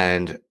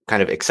and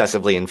kind of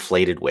excessively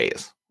inflated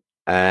ways.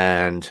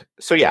 And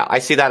so, I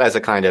see that as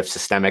a kind of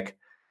systemic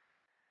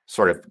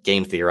sort of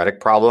game theoretic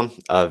problem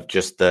of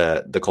just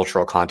the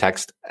cultural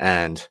context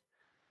and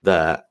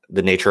the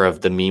nature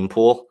of the meme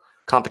pool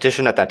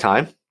competition at that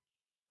time.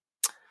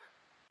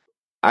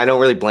 I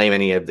don't really blame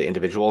any of the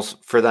individuals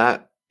for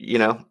that,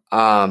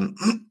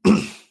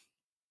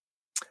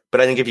 but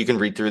I think if you can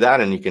read through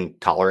that and you can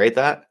tolerate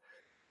that,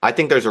 I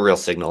think there's a real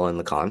signal in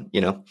Lacan.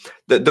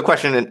 The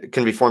question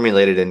can be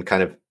formulated in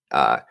kind of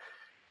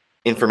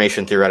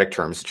information theoretic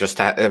terms, just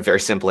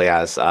very simply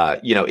as,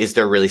 is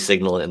there really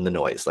signal in the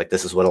noise? Like,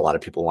 this is what a lot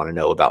of people want to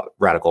know about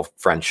radical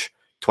French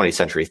 20th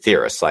century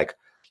theorists. Like,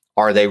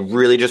 are they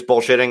really just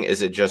bullshitting?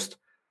 Is it just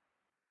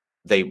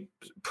they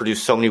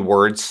produce so many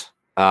words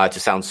to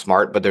sound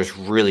smart, but there's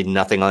really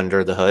nothing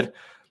under the hood?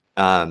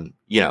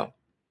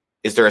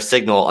 Is there a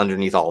signal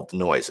underneath all of the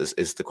noise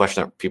is the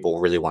question that people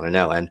really want to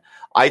know. And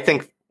I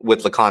think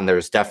with Lacan,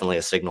 there's definitely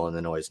a signal in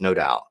the noise, no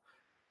doubt.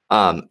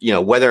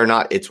 Whether or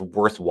not it's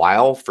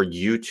worthwhile for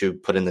you to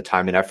put in the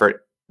time and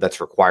effort that's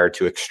required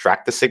to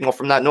extract the signal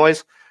from that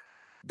noise,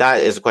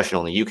 that is a question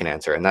only you can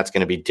answer. And that's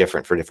going to be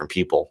different for different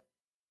people,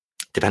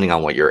 depending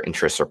on what your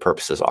interests or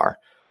purposes are.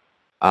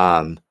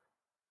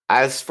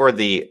 As for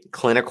the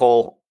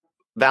clinical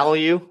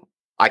value,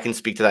 I can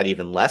speak to that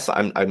even less.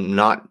 I'm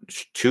not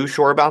too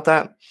sure about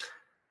that.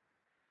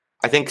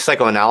 I think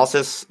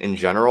psychoanalysis in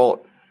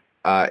general,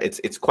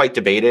 it's quite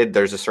debated.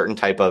 There's a certain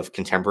type of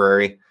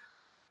contemporary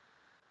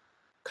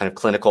kind of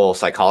clinical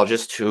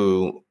psychologist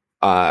who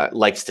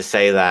likes to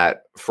say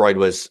that Freud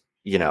was,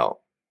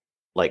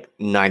 like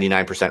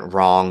 99%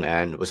 wrong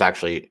and was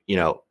actually,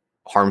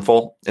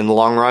 harmful in the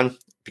long run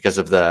because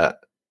of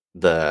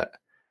the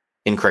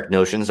incorrect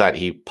notions that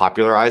he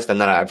popularized. And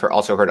then I've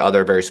also heard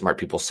other very smart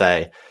people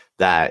say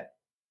that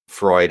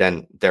Freud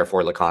and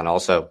therefore Lacan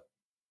also,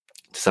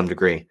 to some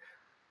degree,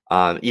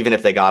 even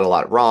if they got a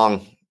lot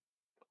wrong,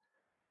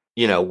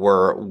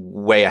 were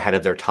way ahead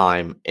of their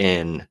time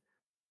in,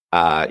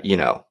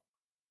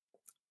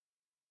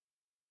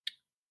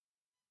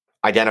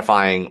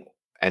 identifying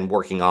and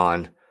working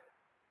on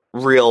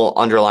real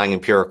underlying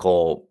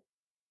empirical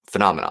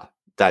phenomena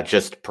that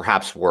just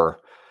perhaps were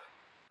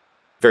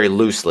very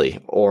loosely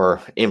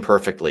or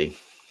imperfectly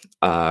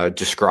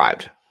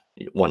described,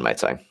 one might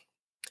say.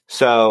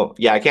 So,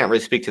 I can't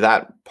really speak to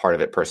that part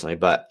of it personally,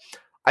 but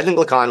I think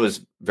Lacan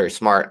was very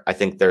smart. I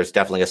think there's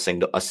definitely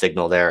a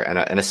signal there,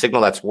 and a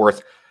signal that's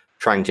worth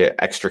trying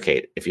to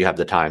extricate if you have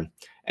the time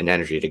and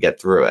energy to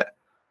get through it.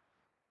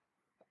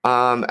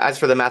 As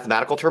for the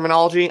mathematical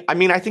terminology, I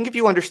mean, I think if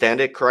you understand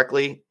it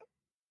correctly,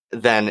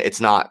 then it's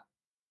not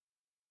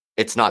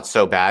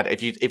so bad.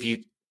 If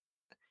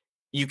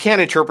you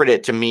can't interpret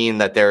it to mean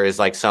that there is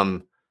like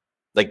some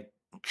like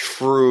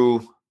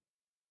true,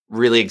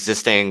 really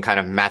existing kind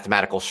of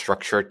mathematical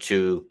structure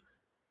to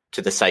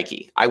the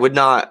psyche. I would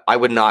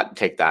not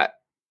take that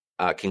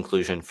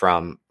conclusion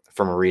from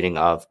a reading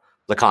of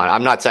Lacan.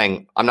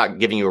 I'm not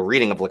giving you a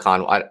reading of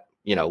Lacan.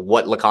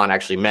 What Lacan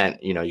actually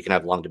meant. You can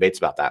have long debates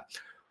about that.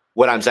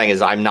 What I'm saying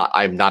is I'm not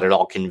at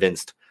all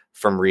convinced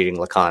from reading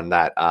Lacan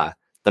that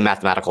the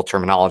mathematical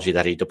terminology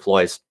that he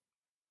deploys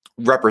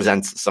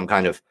represents some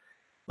kind of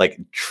like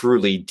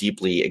truly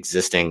deeply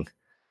existing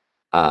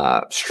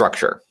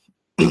structure.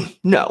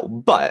 No,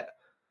 but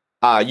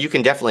you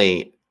can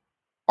definitely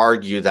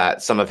argue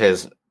that some of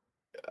his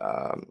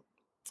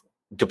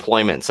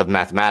deployments of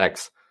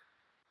mathematics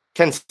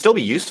can still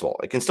be useful.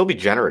 It can still be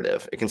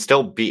generative. It can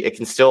still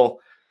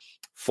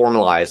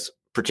formalize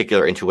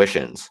particular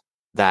intuitions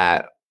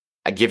that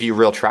give you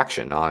real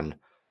traction on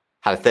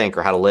how to think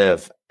or how to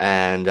live.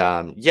 And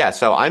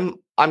so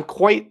I'm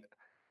quite,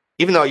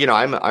 even though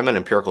I'm an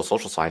empirical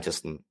social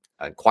scientist and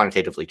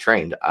quantitatively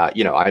trained.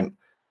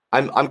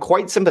 I'm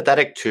quite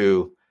sympathetic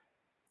to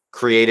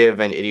creative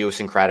and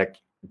idiosyncratic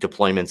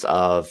deployments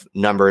of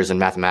numbers and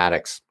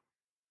mathematics.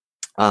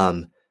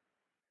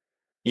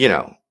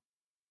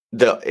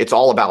 It's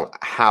all about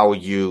how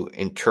you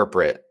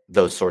interpret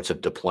those sorts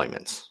of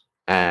deployments.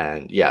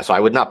 And so I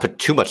would not put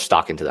too much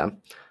stock into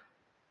them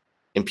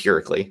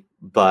empirically,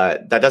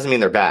 but that doesn't mean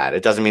they're bad.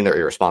 It doesn't mean they're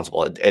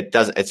irresponsible. It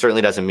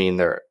certainly doesn't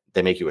mean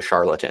they make you a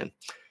charlatan.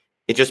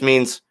 It just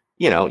means,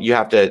 you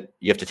have to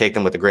take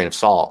them with a grain of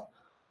salt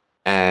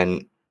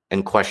and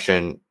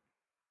question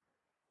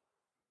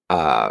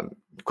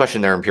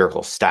their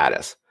empirical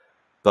status.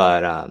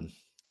 But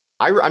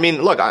I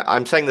mean, look,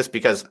 I'm saying this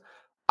because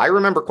I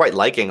remember quite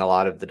liking a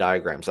lot of the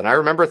diagrams, and I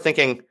remember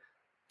thinking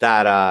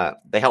that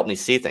they helped me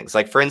see things.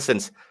 Like, for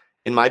instance,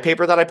 in my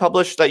paper that I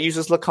published that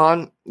uses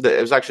Lacan,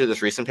 it was actually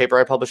this recent paper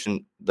I published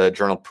in the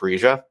journal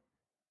Parisia.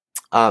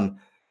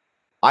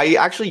 I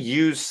actually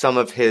used one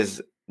of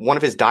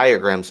his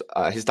diagrams,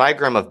 his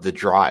diagram of the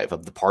drive,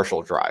 of the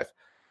partial drive.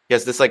 He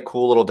has this like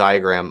cool little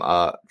diagram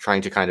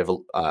trying to kind of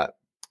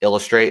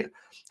illustrate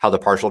how the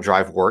partial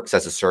drive works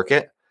as a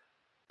circuit.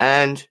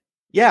 And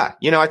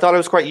I thought it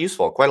was quite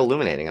useful, quite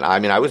illuminating. And I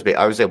mean, I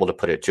was able to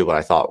put it to what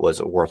I thought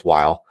was a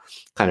worthwhile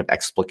kind of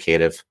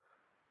explicative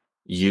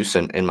use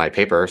in my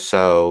paper.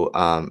 So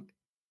I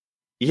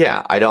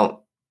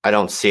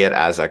don't see it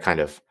as a kind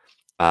of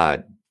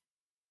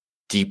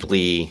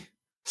deeply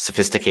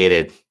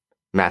sophisticated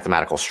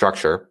mathematical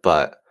structure,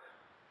 but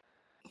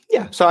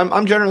so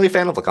I'm generally a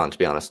fan of Lacan, to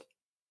be honest.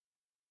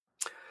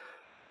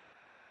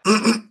 All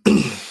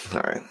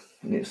right,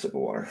 I need a sip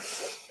of water.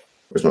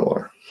 Where's my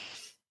water?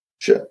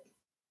 Shit,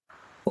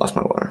 lost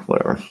my water.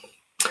 Whatever.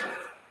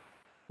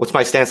 What's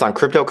my stance on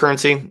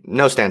cryptocurrency?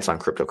 No stance on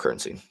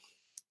cryptocurrency.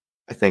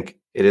 I think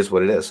it is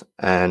what it is.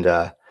 And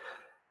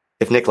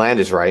if Nick Land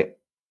is right,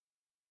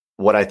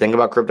 what I think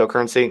about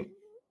cryptocurrency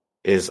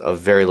is of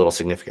very little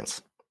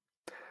significance.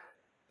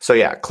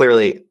 So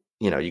clearly,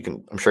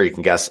 I'm sure you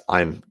can guess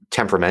I'm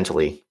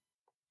temperamentally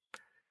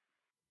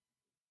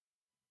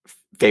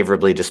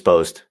favorably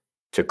disposed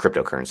to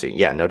cryptocurrency.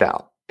 Yeah, no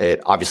doubt.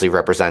 It obviously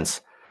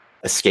represents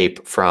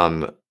escape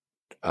from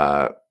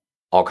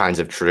all kinds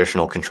of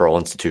traditional control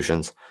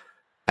institutions.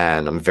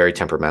 And I'm very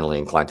temperamentally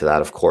inclined to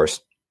that, of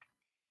course.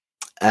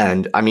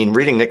 And I mean,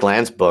 reading Nick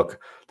Land's book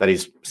that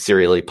he's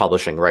serially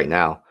publishing right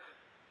now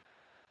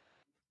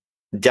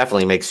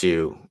definitely makes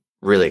you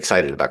really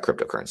excited about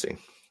cryptocurrency.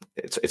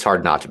 It's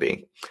hard not to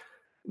be.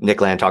 Nick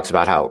Land talks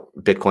about how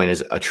Bitcoin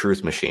is a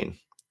truth machine.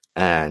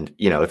 And,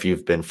 if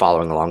you've been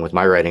following along with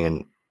my writing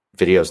and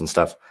videos and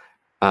stuff,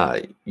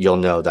 you'll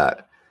know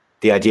that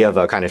the idea of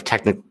a kind of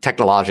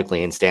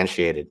technologically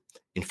instantiated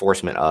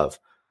enforcement of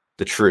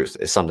the truth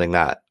is something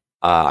that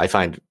I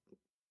find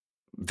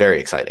very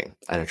exciting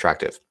and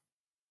attractive.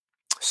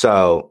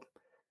 So,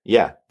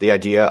 the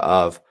idea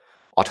of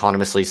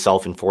autonomously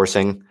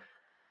self-enforcing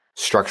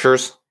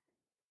structures,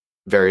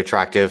 very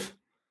attractive.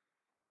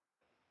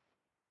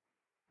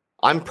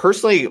 I'm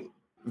personally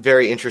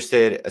very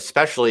interested,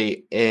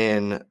 especially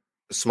in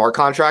smart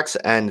contracts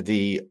and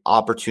the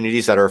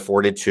opportunities that are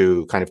afforded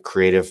to kind of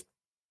creative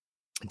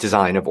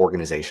design of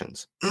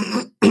organizations.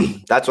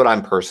 That's what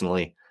I'm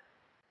personally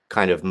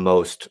kind of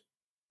most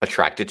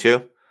attracted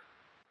to,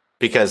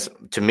 because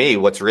to me,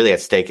 what's really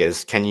at stake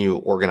is, can you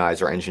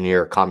organize or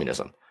engineer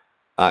communism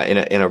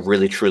in a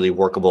really truly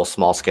workable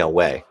small scale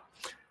way?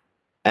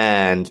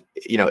 And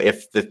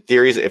if the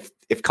theories,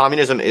 if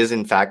communism is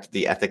in fact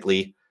the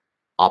ethically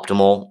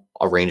optimal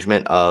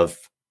arrangement of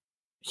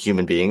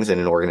human beings in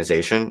an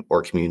organization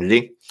or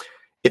community,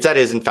 if that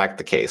is in fact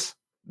the case,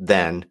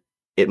 then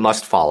it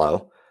must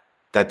follow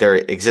that there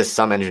exists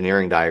some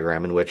engineering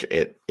diagram in which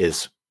it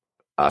is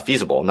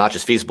feasible, not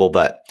just feasible,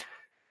 but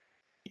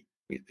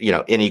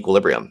in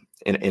equilibrium,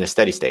 in a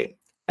steady state.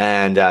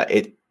 And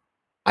I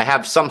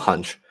have some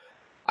hunch.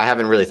 I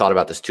haven't really thought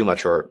about this too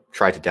much or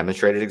tried to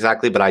demonstrate it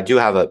exactly, but I do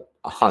have a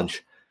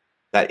hunch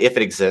that if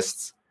it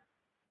exists,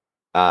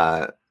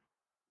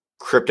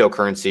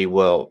 cryptocurrency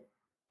will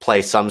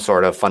play some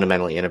sort of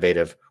fundamentally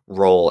innovative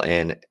role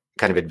in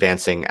kind of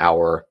advancing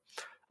our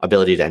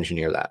ability to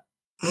engineer that.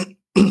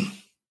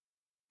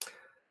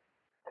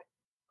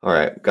 All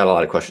right, got a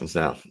lot of questions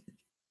now.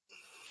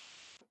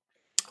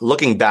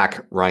 Looking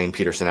back, Ryan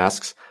Peterson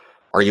asks,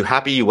 Are you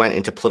happy you went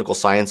into political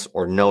science,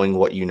 or knowing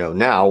what you know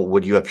now,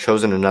 would you have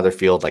chosen another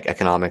field like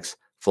economics,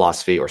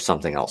 philosophy, or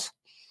something else?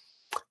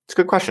 It's a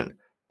good question.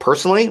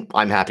 Personally,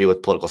 I'm happy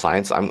with political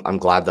science. I'm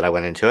glad that I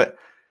went into it.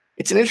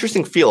 It's an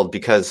interesting field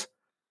because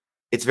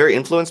it's very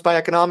influenced by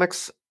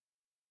economics,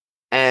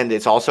 and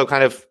it's also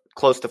kind of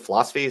close to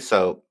philosophy.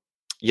 So,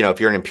 if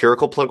you're an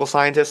empirical political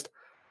scientist,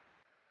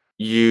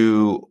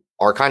 you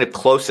are kind of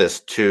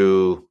closest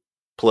to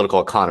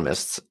political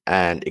economists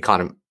and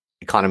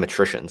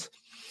econometricians.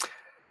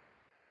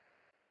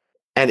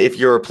 And if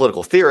you're a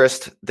political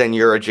theorist, then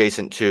you're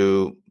adjacent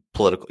to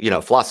political,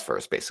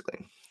 philosophers,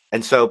 basically.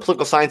 And so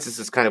political science is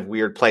this kind of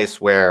weird place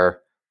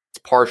where it's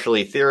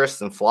partially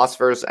theorists and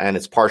philosophers, and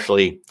it's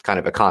partially kind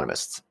of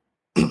economists.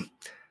 And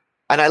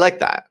I like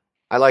that.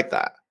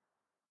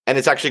 And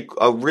it's actually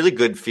a really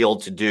good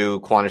field to do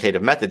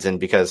quantitative methods in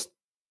because,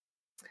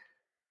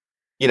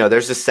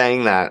 there's this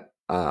saying that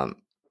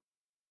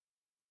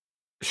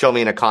show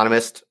me an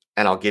economist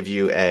and I'll give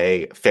you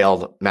a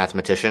failed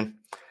mathematician.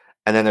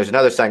 And then there's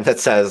another saying that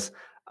says,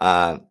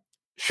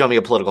 show me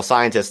a political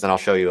scientist and I'll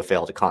show you a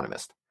failed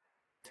economist.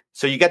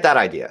 So you get that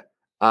idea.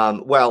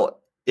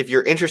 Well, if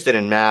you're interested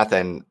in math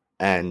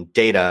and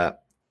data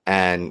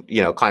and,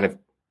 kind of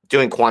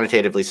doing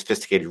quantitatively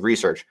sophisticated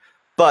research,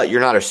 but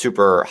you're not a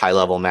super high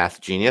level math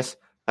genius,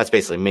 that's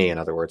basically me, in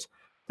other words.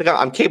 Like,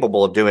 I'm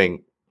capable of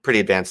doing pretty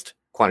advanced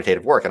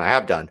quantitative work, and I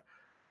have done.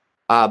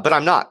 But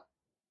I'm not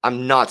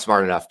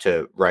smart enough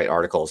to write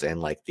articles in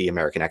like the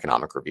American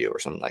Economic Review or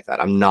something like that.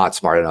 I'm not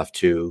smart enough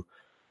to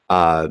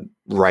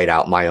write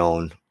out my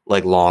own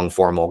like long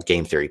formal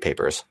game theory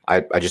papers.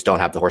 I just don't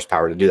have the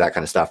horsepower to do that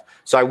kind of stuff.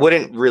 So I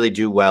wouldn't really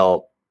do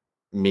well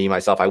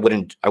myself. I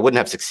wouldn't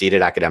have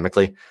succeeded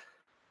academically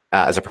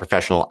as a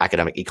professional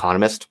academic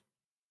economist.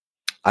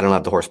 I don't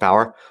have the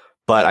horsepower,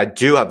 but I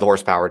do have the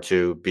horsepower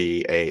to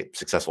be a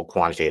successful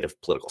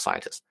quantitative political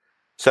scientist.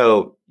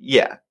 So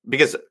yeah,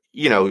 because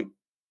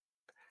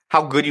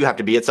how good you have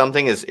to be at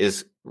something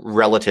is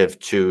relative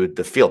to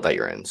the field that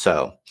you're in.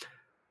 So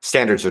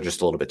standards are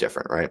just a little bit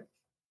different, right?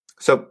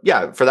 So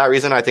yeah, for that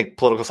reason, I think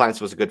political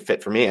science was a good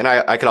fit for me. And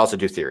I could also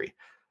do theory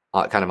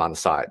kind of on the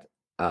side.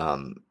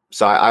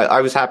 So I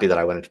was happy that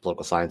I went into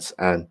political science.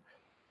 And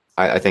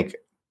I think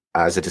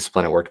as a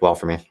discipline, it worked well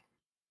for me.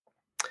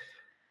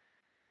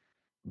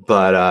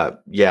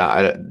 But yeah,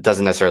 it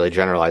doesn't necessarily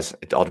generalize.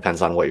 It all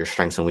depends on what your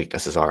strengths and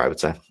weaknesses are, I would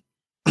say.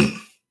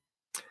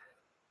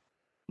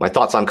 My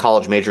thoughts on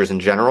college majors in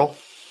general.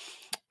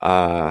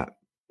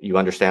 You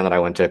understand that I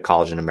went to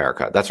college in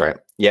America. That's right.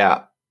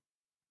 Yeah.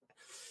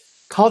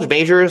 College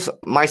majors,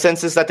 my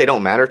sense is that they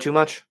don't matter too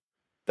much.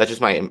 That's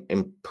just my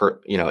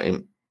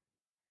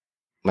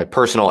my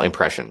personal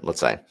impression, let's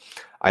say.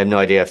 I have no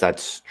idea if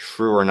that's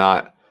true or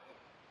not.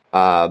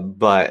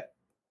 But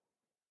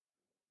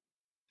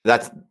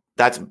that's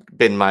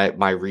been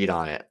my read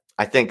on it.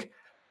 I think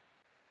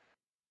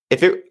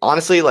if it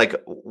honestly, like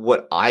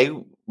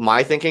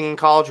my thinking in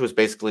college was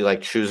basically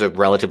like choose a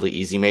relatively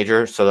easy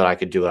major so that I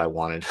could do what I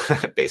wanted,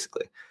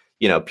 basically.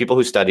 People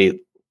who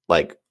study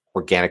like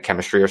organic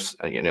chemistry or,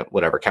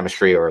 whatever,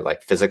 chemistry or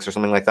like physics or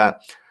something like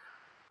that,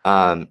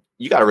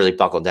 you got to really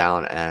buckle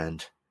down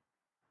and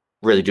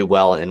really do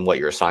well in what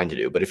you're assigned to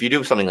do. But if you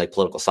do something like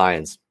political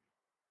science,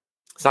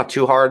 it's not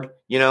too hard.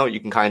 You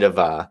can kind of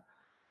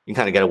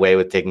get away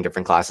with taking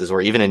different classes,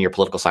 or even in your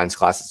political science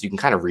classes, you can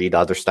kind of read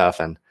other stuff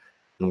and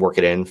work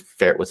it in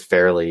with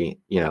fairly,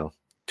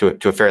 to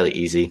a fairly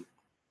easy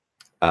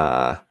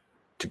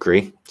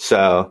degree.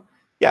 So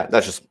yeah,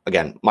 that's just,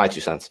 again, my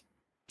 2 cents.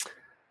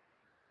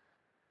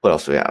 What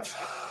else do we have?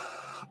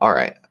 All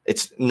right.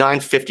 It's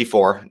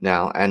 9:54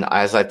 now. And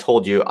as I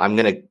told you, I'm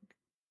going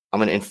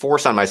to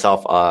enforce on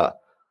myself a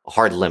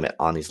hard limit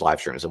on these live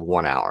streams of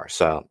 1 hour.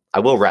 So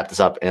I will wrap this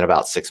up in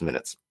about 6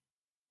 minutes.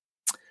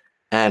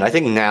 And I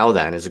think now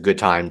then is a good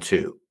time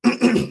to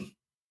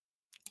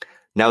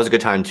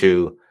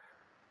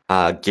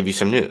give you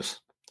some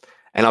news.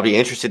 And I'll be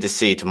interested to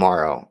see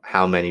tomorrow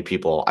how many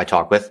people I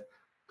talk with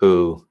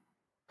who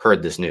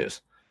heard this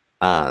news.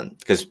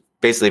 Because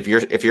basically,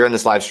 if you're in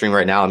this live stream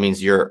right now, it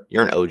means you're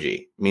an OG.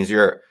 It means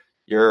you're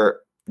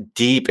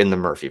deep in the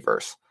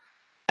Murphyverse.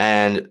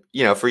 And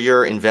for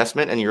your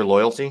investment and your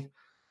loyalty,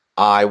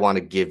 I want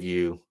to give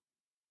you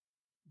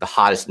the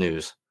hottest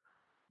news,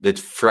 the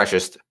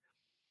freshest,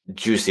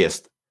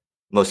 juiciest,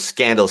 most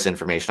scandalous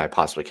information I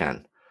possibly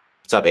can.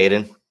 What's up,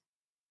 Aiden?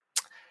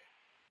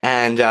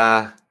 And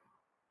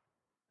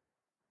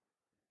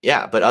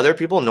yeah, but other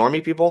people,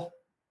 normie people,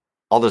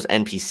 all those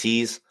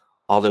NPCs,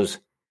 all those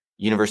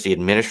university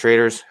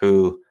administrators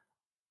who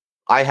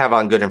I have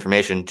on good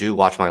information do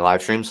watch my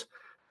live streams,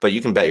 but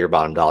you can bet your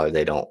bottom dollar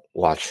they don't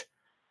watch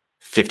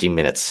 50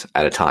 minutes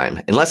at a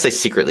time, unless they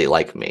secretly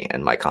like me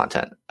and my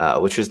content,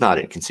 which is not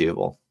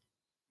inconceivable.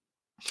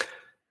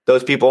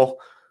 Those people,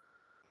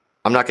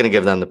 I'm not going to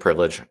give them the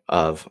privilege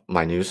of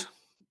my news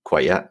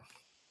quite yet.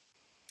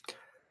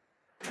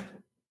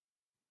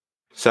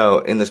 So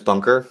in this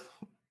bunker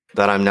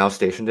that I'm now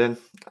stationed in,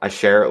 I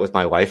share it with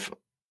my wife,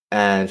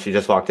 and she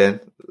just walked in.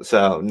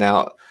 So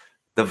now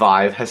the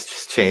vibe has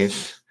just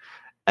changed.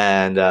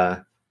 And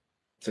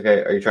it's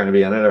okay. Are you trying to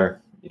be in it, or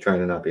are you trying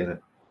to not be in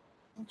it?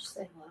 I'll just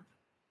say hello.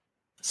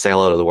 Say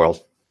hello to the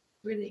world.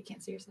 Weird that you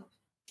can't see yourself.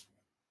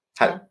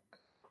 How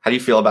do you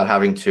feel about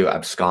having to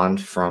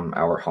abscond from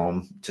our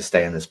home to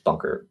stay in this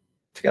bunker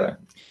together?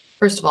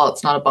 First of all,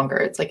 it's not a bunker.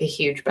 It's like a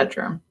huge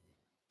bedroom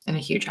in a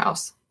huge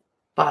house.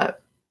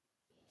 But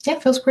yeah,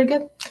 it feels pretty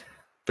good.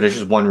 But it's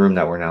just one room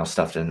that we're now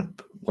stuffed in.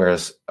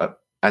 Whereas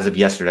as of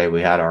yesterday,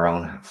 we had our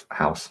own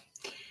house.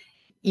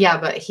 Yeah,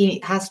 but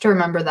he has to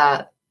remember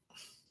that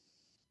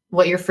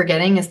what you're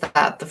forgetting is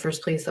that the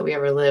first place that we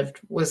ever lived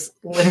was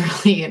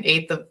literally an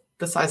eighth of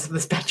the size of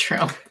this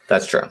bedroom.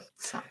 That's true.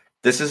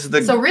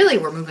 So really,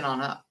 we're moving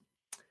on up.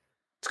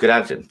 It's good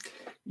attitude.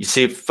 You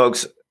see,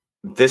 folks,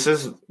 this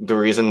is the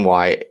reason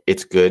why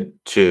it's good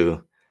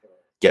to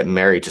get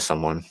married to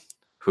someone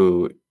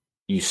who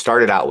you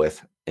started out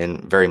with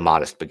in very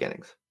modest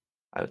beginnings,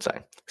 I would say.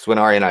 Because when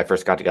Ari and I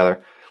first got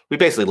together, we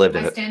basically lived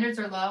in My standards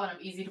are low and I'm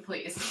easy to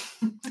please.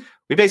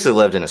 We basically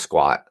lived in a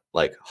squat,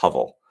 like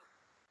hovel.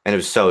 And it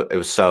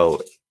was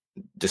so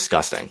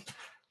disgusting.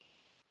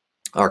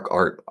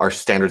 Our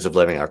standards of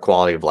living, our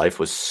quality of life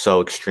was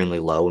so extremely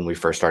low when we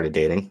first started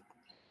dating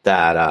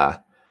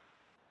that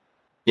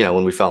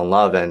when we fell in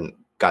love and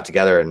got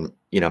together and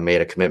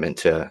made a commitment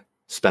to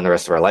spend the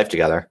rest of our life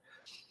together,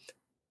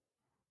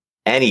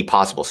 any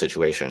possible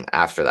situation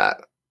after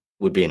that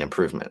would be an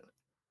improvement.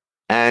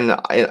 And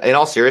in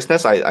all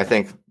seriousness, I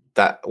think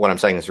that what I'm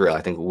saying is real.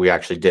 I think we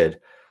actually did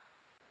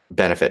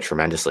benefit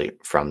tremendously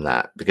from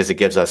that because it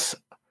gives us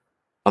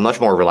a much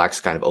more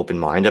relaxed kind of open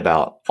mind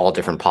about all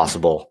different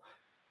possible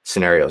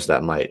scenarios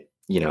that might,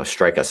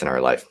 strike us in our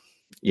life.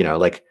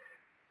 Like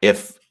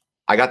if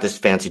I got this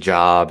fancy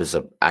job as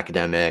an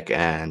academic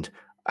and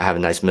I have a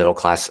nice middle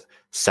class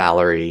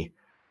salary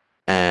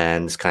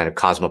and this kind of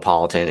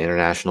cosmopolitan,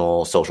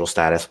 international, social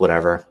status,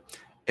 whatever.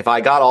 If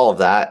I got all of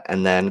that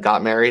and then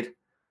got married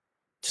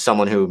to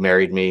someone who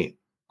married me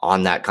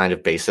on that kind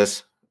of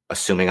basis,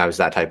 assuming I was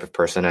that type of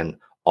person and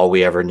all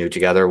we ever knew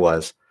together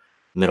was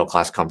middle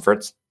class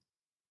comforts.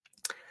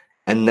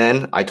 And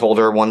then I told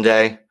her one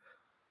day,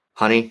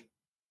 honey,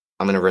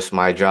 I'm going to risk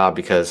my job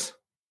because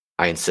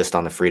I insist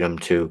on the freedom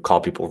to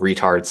call people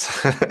retards.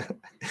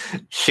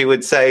 She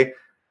would say,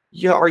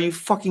 yeah, are you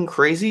fucking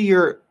crazy?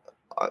 You're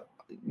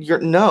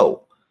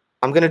no,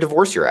 I'm going to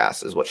divorce your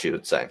ass is what she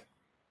would say.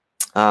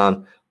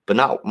 But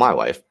not my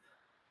wife.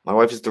 My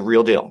wife is the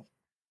real deal.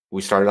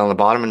 We started on the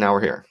bottom and now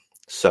we're here.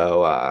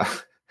 So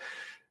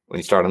when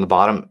you start on the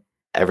bottom,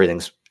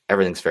 everything's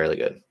fairly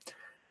good.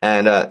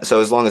 And so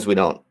as long as we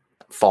don't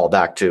fall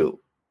back to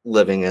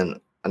living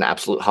in an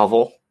absolute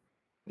hovel,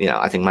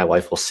 I think my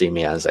wife will see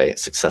me as a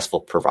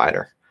successful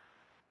provider.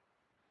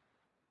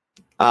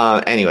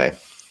 Anyway,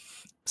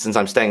 since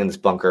I'm staying in this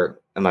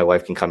bunker and my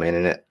wife can come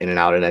in and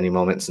out at any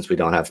moment since we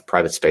don't have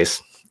private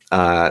space,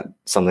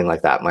 something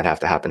like that might have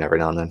to happen every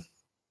now and then.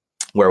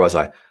 Where was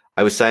I?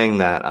 I was saying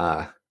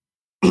that,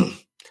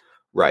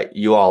 right,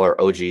 you all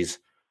are OGs.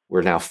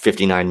 We're now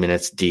 59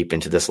 minutes deep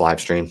into this live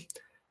stream.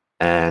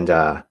 And,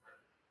 all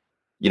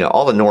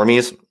the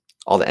normies,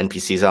 all the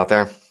NPCs out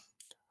there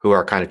who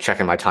are kind of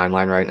checking my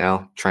timeline right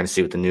now, trying to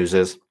see what the news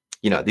is.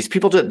 These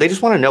people, they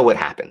just want to know what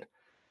happened.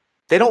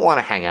 They don't want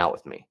to hang out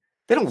with me.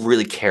 They don't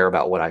really care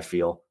about what I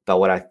feel, about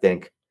what I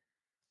think.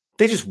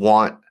 They just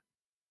want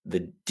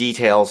the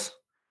details.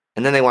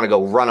 And then they want to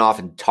go run off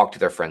and talk to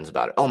their friends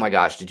about it. Oh my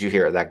gosh, did you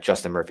hear that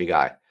Justin Murphy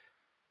guy?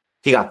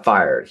 He got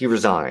fired. He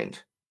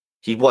resigned.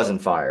 He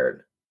wasn't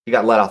fired. He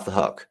got let off the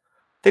hook.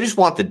 They just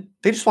want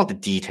the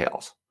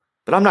details.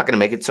 But I'm not going to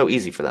make it so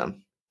easy for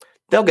them.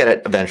 They'll get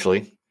it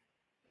eventually.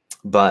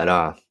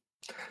 But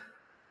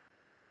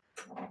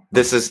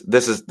this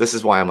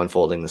is why I'm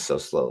unfolding this so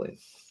slowly.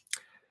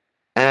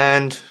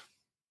 And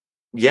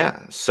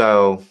yeah,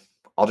 so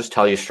I'll just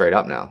tell you straight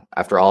up now.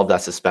 After all of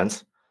that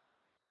suspense,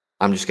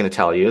 I'm just going to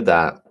tell you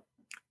that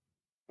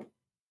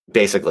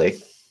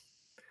basically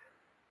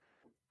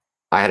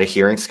I had a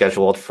hearing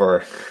scheduled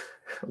for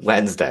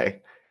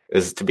Wednesday. It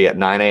was to be at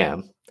 9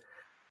 a.m.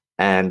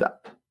 And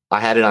I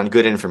had it on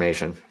good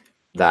information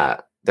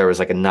that there was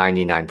like a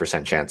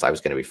 99% chance I was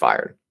going to be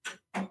fired.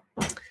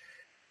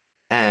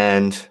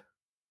 And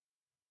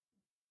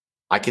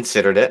I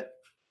considered it.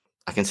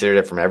 I considered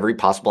it from every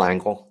possible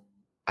angle.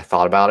 I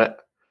thought about it.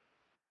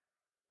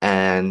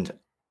 And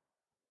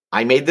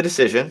I made the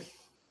decision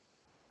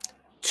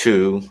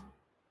to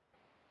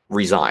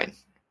resign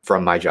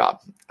from my job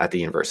at the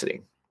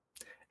university.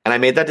 And I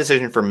made that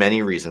decision for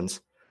many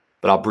reasons,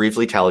 but I'll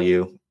briefly tell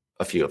you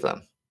a few of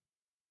them.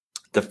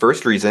 The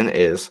first reason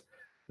is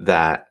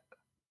that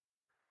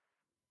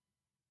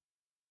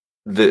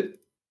the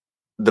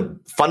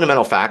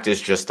fundamental fact is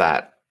just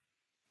that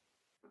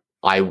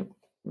I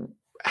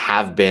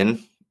have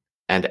been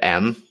and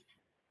am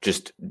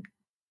just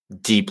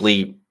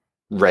deeply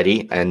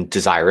ready and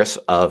desirous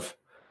of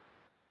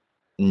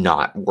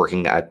not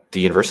working at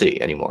the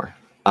university anymore.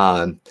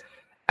 And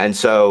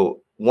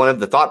so one of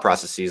the thought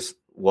processes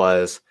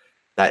was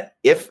that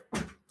if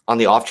on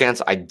the off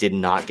chance I did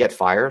not get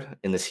fired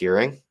in this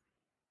hearing,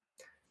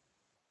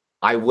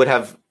 I would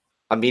have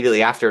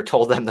immediately after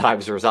told them that I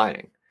was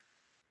resigning.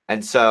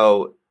 And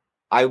so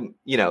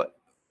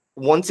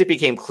once it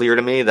became clear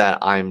to me that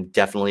I'm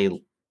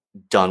definitely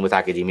done with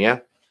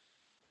academia,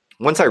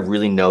 once I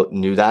really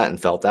knew that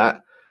and felt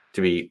that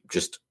to be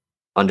just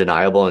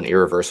undeniable and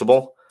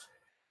irreversible,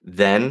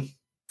 then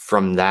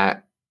from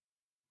that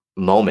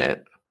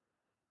moment,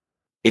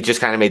 it just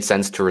kind of made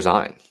sense to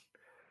resign.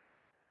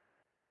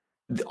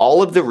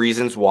 All of the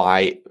reasons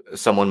why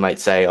someone might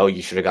say, "Oh,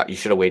 you should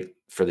have waited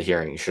for the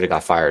hearing. You should have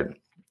got fired."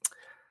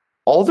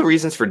 All the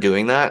reasons for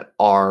doing that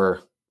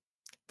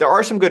there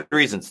are some good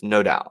reasons,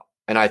 no doubt.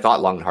 And I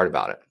thought long and hard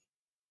about it.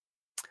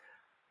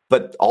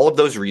 But all of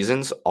those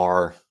reasons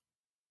are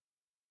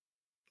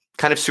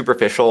kind of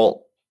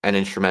superficial and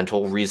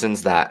instrumental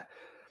reasons that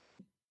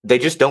they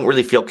just don't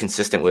really feel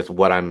consistent with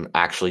what I'm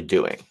actually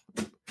doing.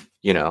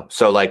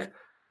 So like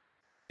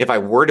if I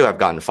were to have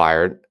gotten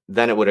fired,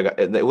 then it would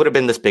have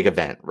been this big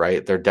event,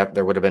 right?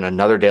 There would have been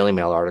another Daily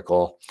Mail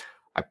article.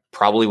 I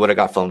probably would have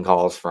got phone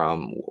calls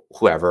from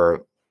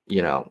whoever,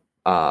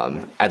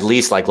 at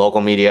least like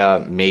local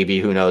media, maybe,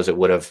 who knows,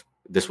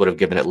 this would have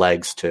given it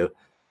legs to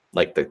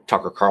like the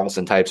Tucker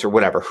Carlson types or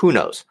whatever, who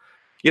knows?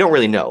 You don't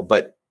really know.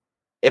 But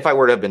if I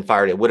were to have been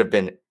fired, it would have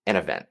been an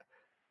event.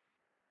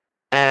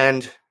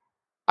 And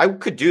I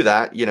could do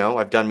that.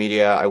 I've done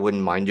media. I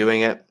wouldn't mind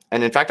doing it.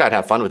 And in fact, I'd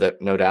have fun with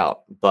it, no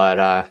doubt.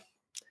 But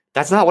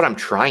that's not what I'm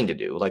trying to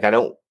do. Like, I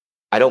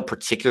don't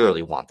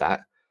particularly want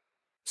that.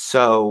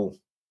 So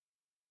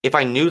if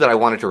I knew that I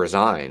wanted to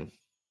resign,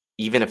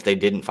 even if they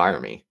didn't fire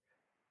me,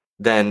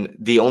 then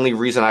the only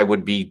reason I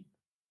would be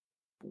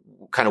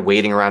kind of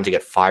waiting around to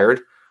get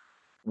fired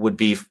would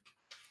be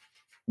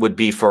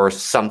for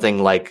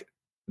something like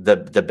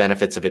the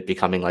benefits of it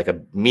becoming like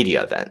a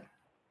media event.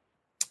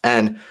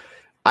 And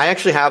I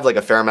actually have like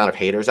a fair amount of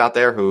haters out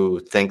there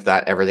who think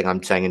that everything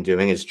I'm saying and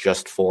doing is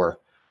just for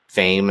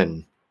fame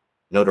and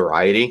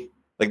notoriety.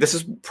 Like, this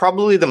is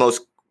probably the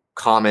most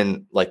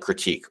common like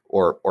critique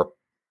or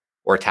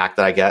attack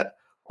that I get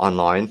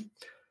online.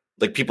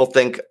 Like, people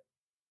think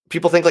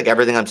like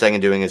everything I'm saying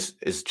and doing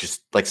is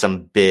just like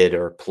some bid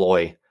or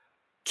ploy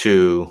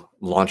to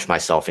launch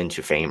myself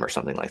into fame or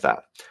something like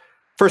that.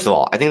 First of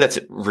all, I think that's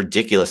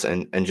ridiculous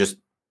and just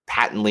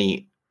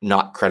patently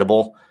not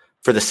credible,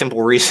 for the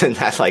simple reason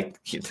that, like,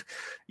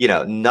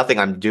 nothing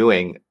I'm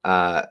doing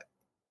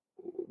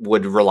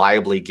would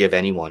reliably give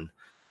anyone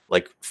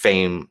like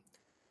fame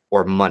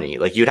or money.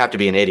 Like, you'd have to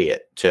be an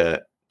idiot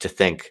to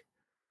think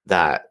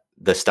that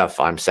the stuff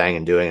I'm saying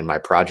and doing in my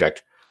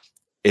project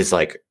is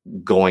like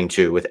going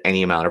to, with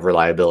any amount of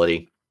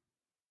reliability,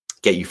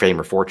 get you fame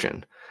or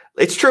fortune.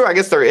 It's true. I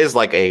guess there is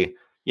like a,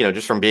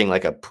 just from being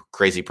like a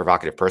crazy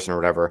provocative person or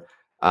whatever,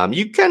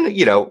 you can,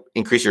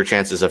 increase your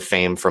chances of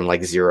fame from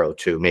like 0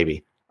 to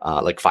maybe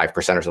like 5%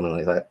 or something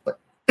like that. But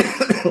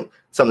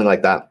something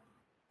like that.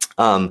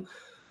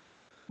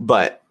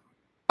 But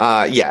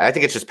I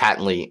think it's just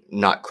patently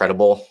not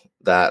credible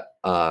that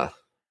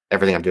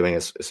everything I'm doing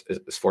is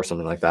for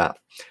something like that.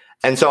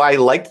 And so I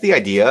liked the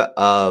idea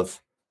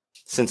of,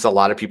 since a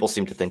lot of people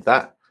seem to think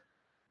that,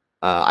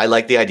 I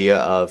like the idea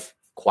of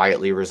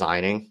quietly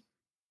resigning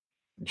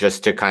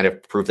just to kind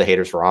of prove the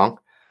haters wrong.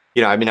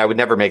 I would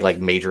never make like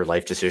major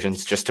life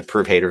decisions just to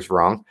prove haters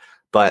wrong,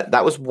 but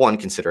that was one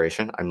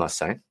consideration, I must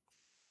say.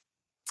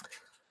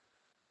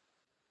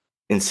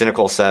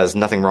 Cynical says,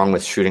 nothing wrong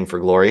with shooting for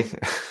glory.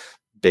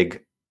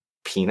 Big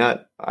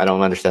peanut. I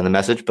don't understand the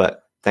message,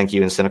 but thank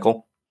you,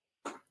 Cynical.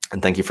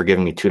 And thank you for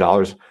giving me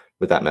 $2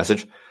 with that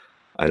message.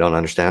 I don't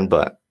understand,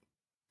 but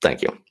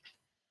thank you.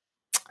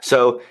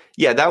 So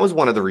yeah, that was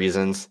one of the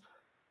reasons.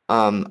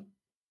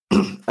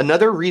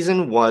 Another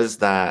reason was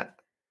that,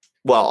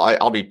 well,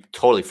 I'll be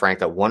totally frank,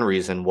 that one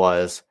reason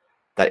was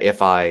that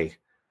if I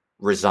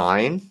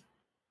resign,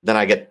 then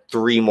I get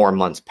 3 more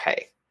months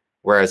pay.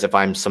 Whereas if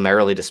I'm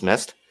summarily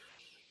dismissed,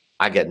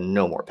 I get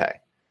no more pay.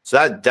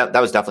 So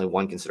that was definitely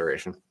one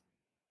consideration.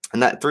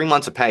 And that 3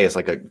 months of pay is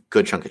like a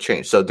good chunk of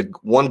change. So the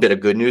one bit of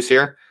good news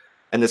here,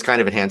 and this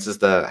kind of enhances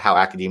the how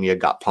academia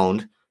got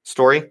pwned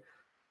story,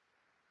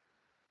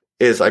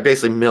 is I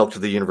basically milked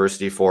the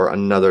university for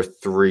another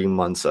 3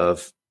 months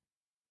of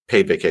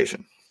paid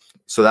vacation.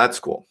 So that's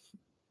cool.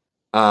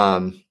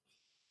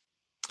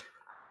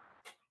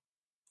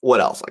 What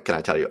else can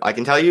I tell you? I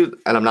can tell you,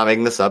 and I'm not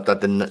making this up,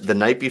 that the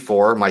night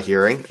before my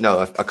hearing,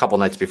 a couple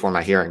nights before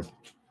my hearing,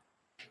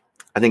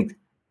 I think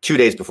 2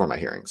 days before my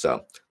hearing.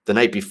 So the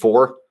night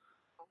before,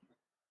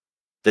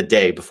 the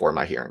day before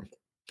my hearing,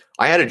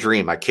 I had a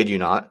dream, I kid you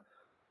not,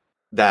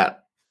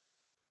 that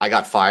I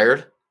got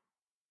fired.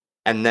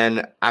 And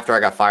then after I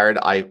got fired,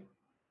 I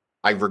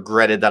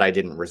regretted that I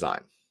didn't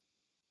resign.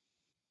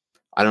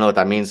 I don't know what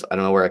that means. I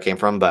don't know where it came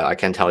from, but I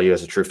can tell you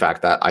as a true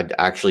fact that I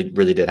actually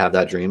really did have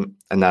that dream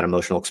and that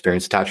emotional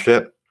experience attached to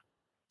it.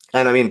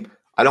 And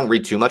I don't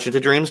read too much into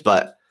dreams,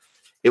 but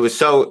it was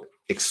so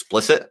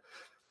explicit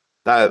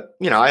that,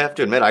 I have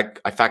to admit,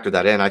 I factored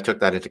that in. I took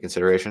that into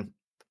consideration.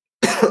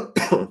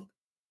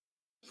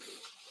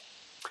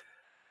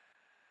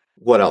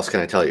 What else can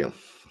I tell you?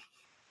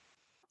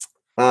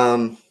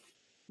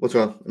 What's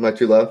wrong? Am I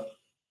too low?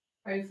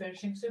 Are you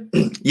finishing soon?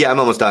 Yeah, I'm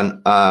almost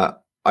done. I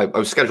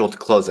was scheduled to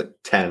close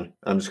at 10.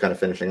 I'm just kind of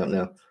finishing up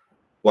now.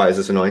 Why is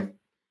this annoying?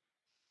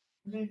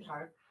 I'm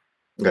tired.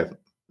 Okay.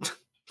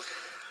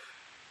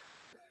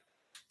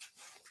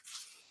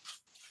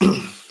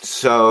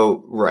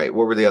 So, right,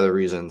 what were the other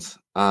reasons?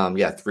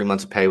 Yeah, 3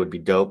 months of pay would be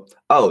dope.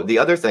 Oh, the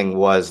other thing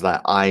was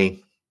that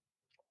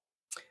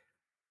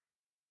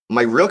my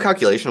real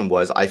calculation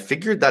was I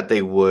figured that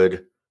they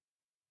would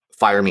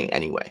fire me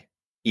anyway,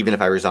 even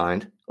if I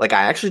resigned. Like,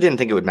 I actually didn't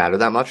think it would matter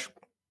that much.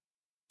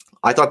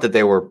 I thought that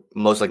they were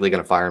most likely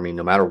going to fire me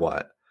no matter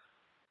what.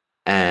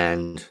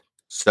 And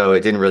so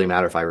it didn't really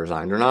matter if I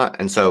resigned or not.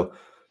 And so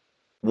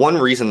one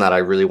reason that I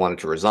really wanted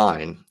to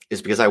resign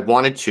is because I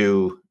wanted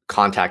to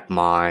contact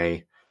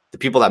the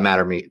people that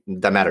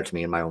matter to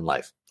me in my own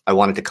life. I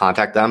wanted to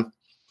contact them,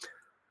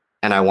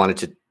 and I wanted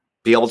to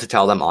be able to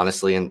tell them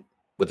honestly and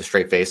with a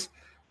straight face,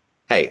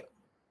 hey,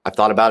 I've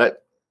thought about it.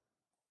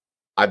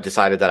 I've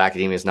decided that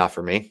academia is not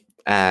for me,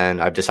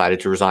 and I've decided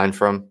to resign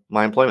from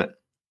my employment.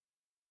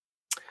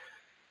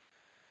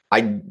 I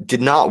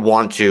did not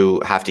want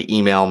to have to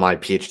email my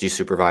PhD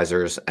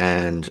supervisors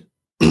and,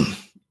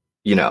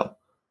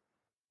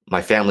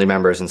 my family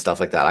members and stuff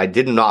like that. I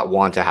did not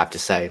want to have to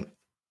say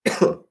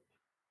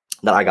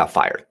that I got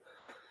fired.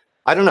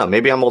 I don't know.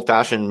 Maybe I'm old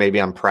fashioned. Maybe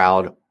I'm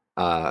proud.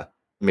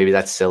 Maybe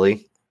that's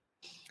silly,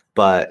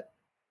 but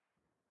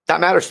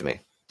that matters to me.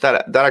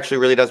 That actually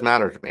really does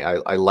matter to me.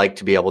 I like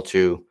to be able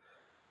to,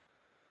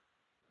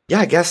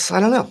 I guess, I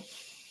don't know.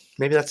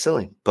 Maybe that's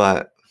silly,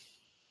 but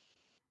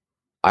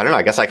I don't know.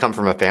 I guess I come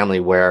from a family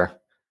where,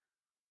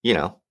 you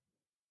don't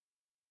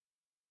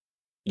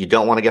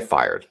want to get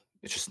fired.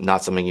 It's just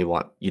not something you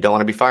want. You don't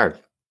want to be fired.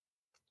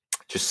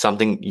 Just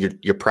something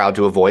you're proud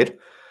to avoid,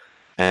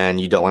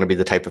 and you don't want to be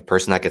the type of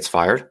person that gets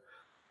fired.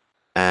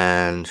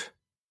 And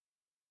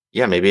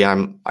yeah, maybe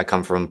I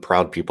come from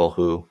proud people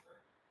who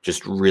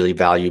just really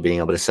value being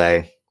able to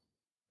say,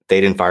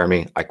 they didn't fire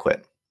me, I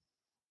quit.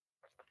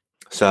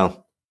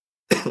 So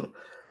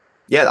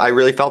yeah, I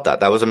really felt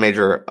that. That was a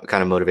major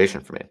kind of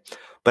motivation for me.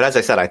 But as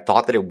I said, I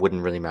thought that it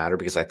wouldn't really matter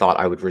because I thought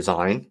I would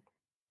resign.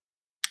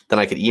 Then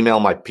I could email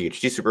my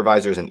PhD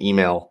supervisors and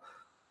email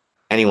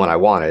anyone I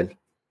wanted.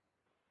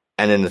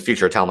 And in the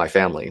future, tell my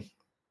family,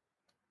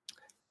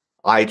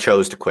 I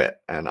chose to quit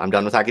and I'm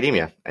done with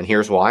academia. And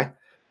here's why.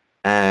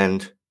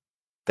 And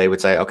they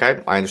would say,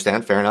 okay, I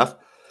understand. Fair enough.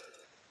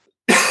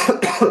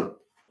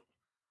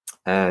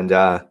 And,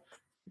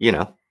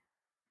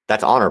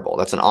 that's honorable.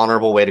 That's an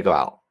honorable way to go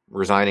out.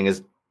 Resigning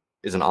is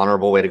an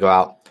honorable way to go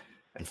out,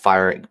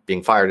 and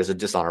being fired is a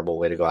dishonorable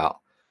way to go out.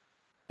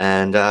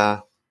 And,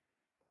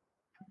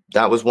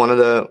 that was one of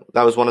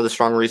the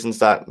strong reasons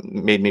that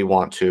made me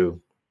want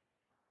to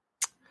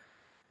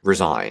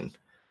resign.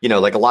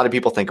 Like a lot of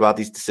people think about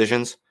these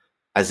decisions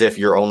as if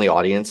your only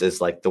audience is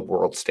like the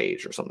world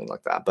stage or something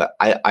like that. But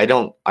I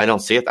don't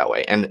see it that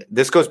way. And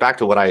this goes back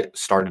to what I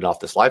started off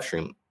this live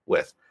stream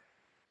with,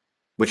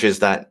 which is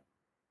that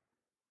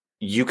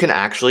you can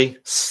actually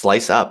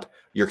slice up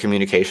your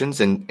communications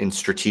in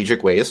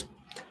strategic ways.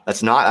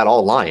 That's not at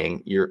all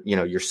lying.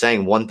 You're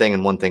saying one thing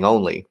and one thing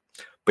only,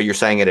 but you're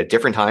saying it at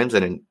different times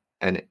and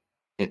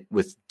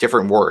with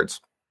different words.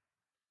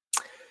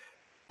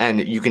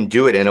 And you can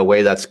do it in a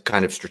way that's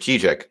kind of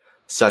strategic,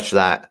 such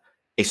that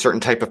a certain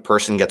type of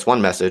person gets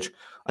one message,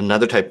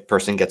 another type of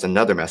person gets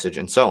another message,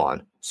 and so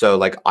on. So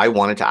like I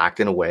wanted to act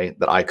in a way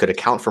that I could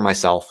account for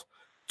myself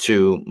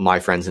to my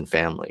friends and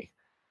family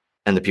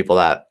and the people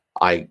that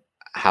I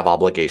have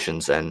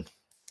obligations and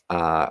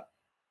that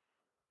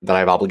I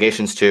have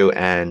obligations to,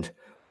 and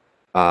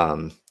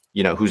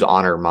whose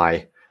honor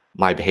my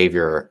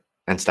behavior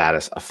and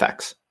status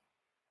affects.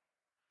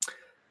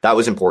 That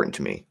was important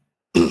to me.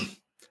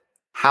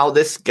 How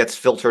this gets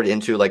filtered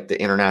into like the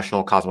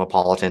international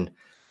cosmopolitan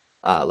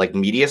like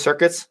media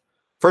circuits,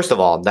 first of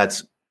all,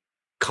 that's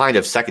kind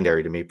of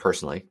secondary to me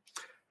personally.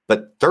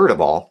 But third of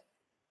all,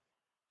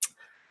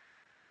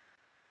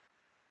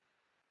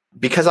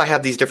 because I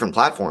have these different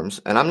platforms,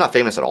 and I'm not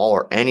famous at all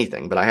or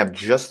anything, but I have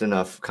just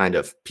enough kind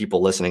of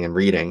people listening and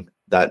reading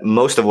that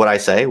most of what I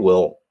say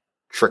will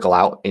trickle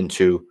out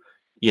into,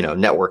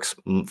 networks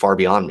far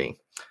beyond me.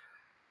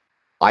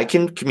 I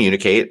can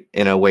communicate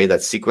in a way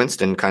that's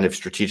sequenced and kind of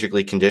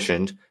strategically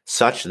conditioned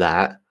such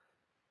that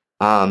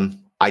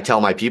I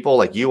tell my people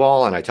like you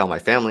all, and I tell my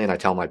family, and I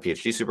tell my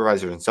PhD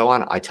supervisors and so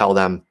on, I tell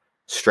them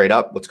straight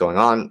up what's going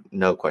on,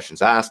 no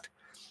questions asked.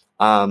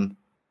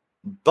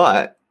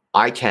 But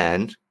I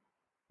can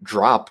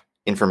drop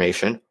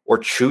information or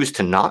choose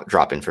to not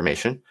drop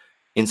information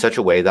in such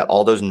a way that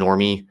all those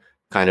normie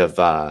kind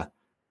of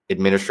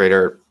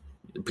administrator,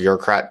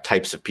 bureaucrat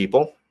types of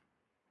people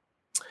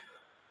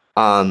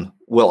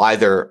will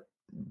either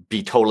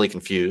be totally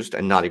confused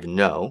and not even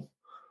know,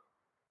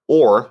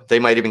 or they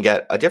might even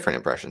get a different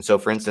impression. So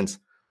for instance,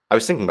 I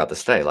was thinking about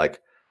this today,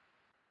 like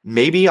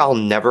maybe I'll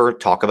never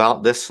talk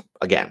about this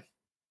again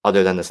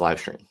other than this live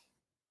stream.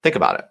 Think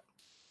about it.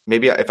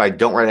 Maybe if I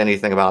don't write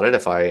anything about it,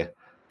 if I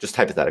just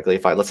hypothetically,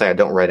 let's say I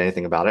don't write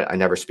anything about it, I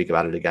never speak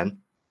about it again.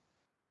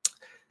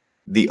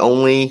 The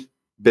only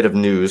bit of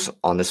news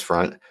on this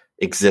front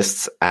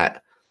exists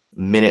at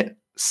minute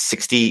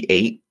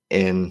 68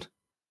 in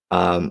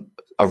a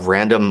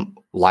random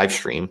live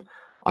stream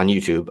on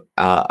YouTube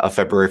of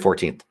February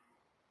 14th.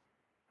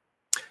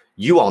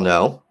 You all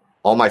know,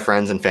 all my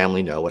friends and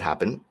family know what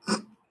happened.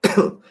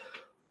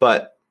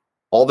 But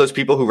all those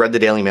people who read the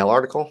Daily Mail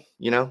article,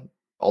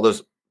 all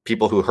those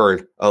people who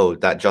heard, oh,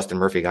 that Justin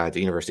Murphy guy at the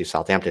University of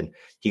Southampton,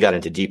 he got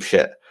into deep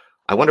shit.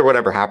 I wonder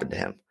whatever happened to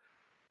him.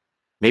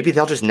 Maybe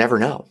they'll just never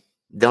know.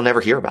 They'll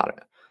never hear about it.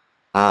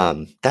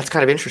 That's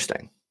kind of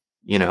interesting,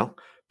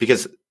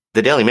 because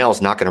the Daily Mail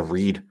is not going to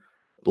read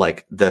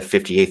like the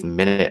 58th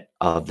minute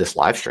of this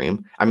live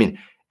stream. I mean,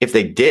 if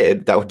they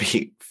did, that would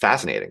be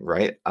fascinating,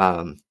 right?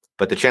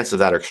 But the chances of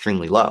that are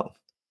extremely low.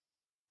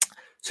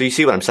 So you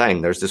see what I'm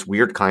saying? There's this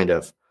weird kind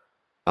of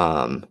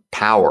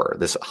power,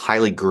 this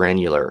highly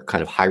granular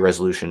kind of high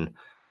resolution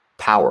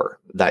power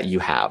that you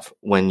have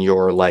when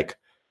you're like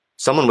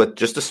someone with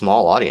just a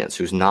small audience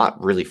who's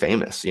not really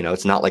famous.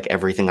 It's not like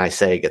everything I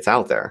say gets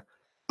out there.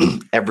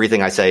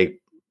 Everything I say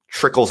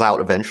trickles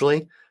out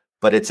eventually,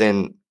 but it's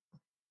in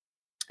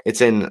this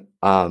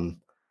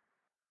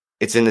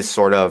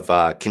sort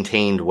of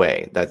contained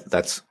way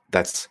that's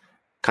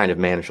kind of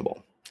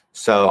manageable.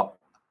 So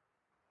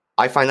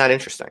I find that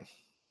interesting.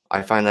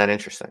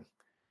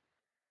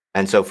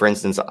 And so, for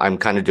instance, I'm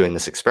kind of doing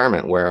this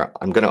experiment where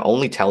I'm going to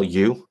only tell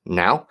you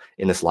now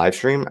in this live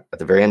stream. At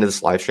the very end of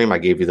this live stream, I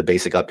gave you the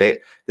basic update.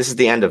 This is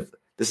the end of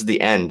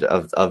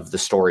the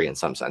story in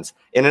some sense.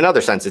 In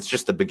another sense, it's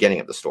just the beginning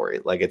of the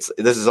story. Like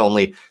this is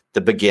only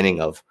the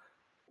beginning of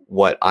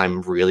what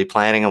I'm really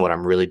planning and what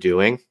I'm really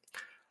doing.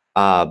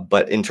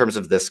 But in terms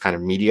of this kind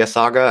of media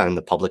saga and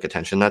the public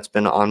attention that's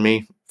been on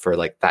me for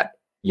like that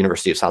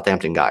University of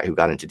Southampton guy who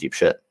got into deep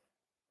shit,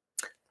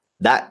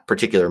 that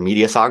particular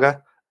media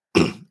saga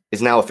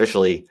is now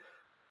officially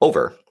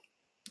over.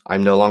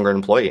 I'm no longer an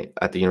employee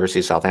at the University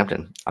of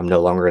Southampton. I'm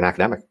no longer an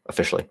academic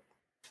officially.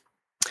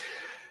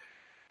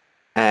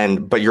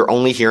 But you're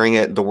only hearing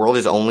it. The world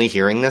is only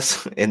hearing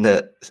this in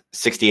the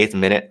 68th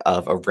minute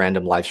of a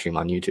random live stream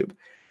on YouTube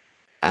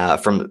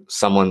from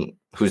someone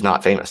who's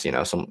not famous.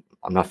 I'm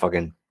not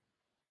fucking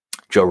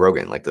Joe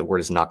Rogan. Like the word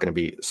is not going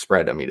to be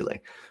spread immediately.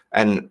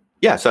 And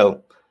yeah,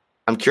 so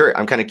I'm curious.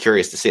 I'm kind of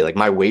curious to see. Like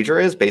my wager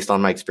is based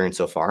on my experience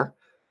so far.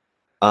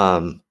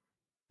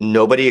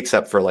 Nobody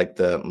except for like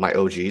my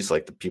OGs,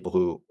 like the people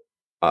who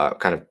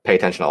kind of pay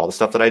attention to all the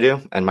stuff that I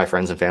do, and my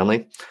friends and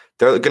family,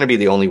 they're going to be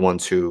the only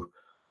ones who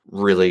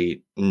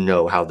really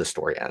know how the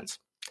story ends.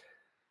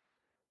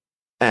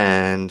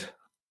 And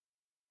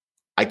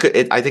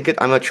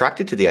I'm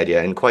attracted to the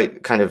idea and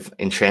quite kind of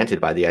enchanted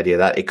by the idea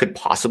that I could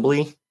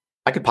possibly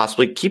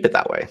keep it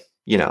that way.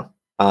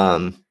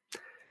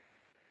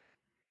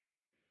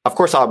 Of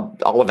course,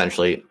 I'll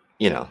eventually,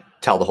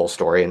 tell the whole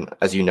story. And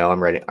as you know,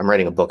 I'm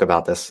writing a book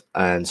about this.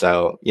 And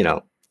so,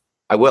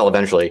 I will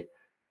eventually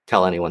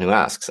tell anyone who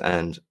asks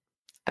and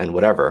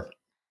whatever.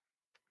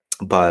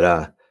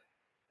 But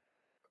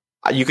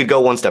you could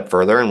go one step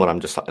further in what I'm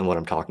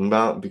talking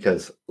about,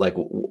 because like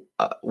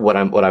what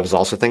I was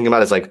also thinking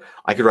about is like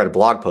I could write a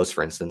blog post,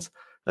 for instance,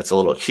 that's a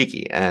little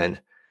cheeky, and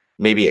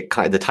maybe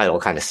the title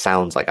kind of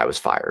sounds like I was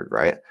fired,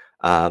 right?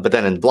 But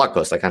then in the blog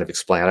post, I kind of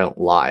explain. I don't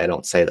lie. I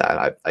don't say that.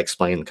 I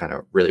explain kind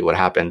of really what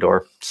happened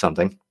or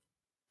something.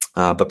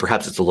 But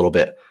perhaps it's a little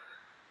bit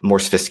more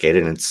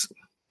sophisticated and it's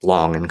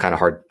long and kind of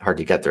hard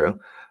to get through.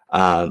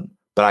 But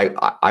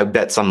I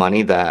bet some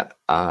money that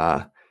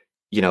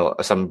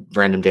some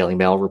random Daily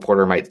Mail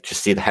reporter might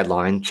just see the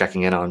headline,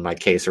 checking in on my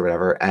case or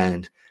whatever,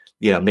 and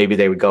maybe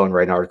they would go and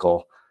write an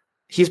article.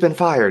 He's been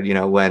fired,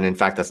 when in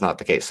fact that's not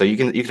the case. So you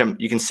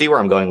can see where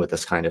I'm going with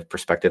this kind of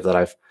perspective that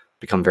I've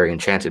become very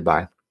enchanted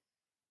by.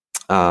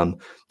 The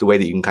way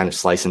that you can kind of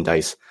slice and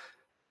dice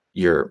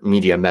your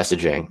media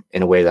messaging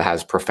in a way that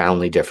has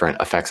profoundly different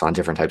effects on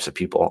different types of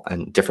people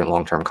and different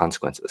long-term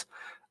consequences.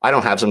 I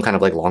don't have some kind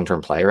of like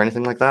long-term play or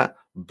anything like that,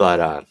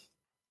 but I'm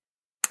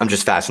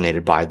just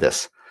fascinated by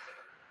this.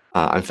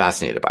 I'm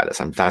fascinated by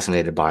this. I'm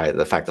fascinated by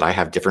the fact that I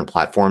have different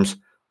platforms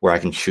where I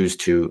can choose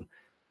to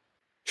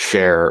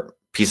share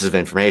pieces of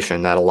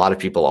information that a lot of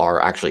people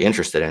are actually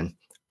interested in,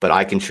 but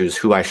I can choose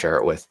who I share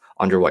it with,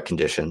 under what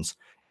conditions,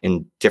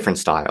 in different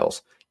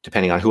styles,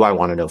 depending on who I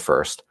want to know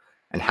first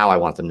and how I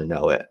want them to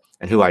know it,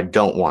 and who I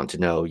don't want to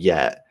know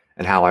yet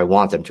and how I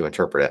want them to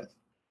interpret it.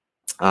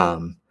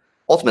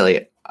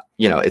 Ultimately,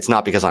 it's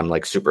not because I'm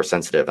like super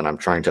sensitive and I'm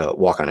trying to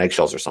walk on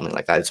eggshells or something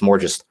like that. It's more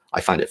just,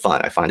 I find it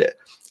fun. I find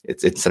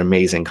it's an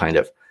amazing kind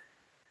of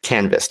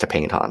canvas to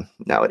paint on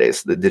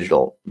nowadays, the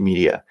digital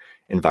media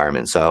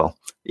environment. So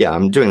yeah,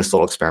 I'm doing this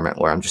little experiment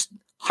where I'm just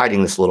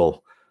hiding this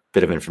little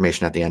bit of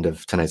information at the end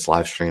of tonight's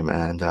live stream.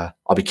 And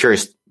I'll be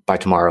curious by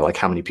tomorrow, like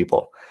how many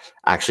people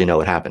actually know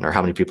what happened or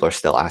how many people are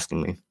still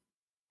asking me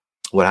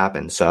what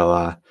happened.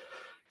 So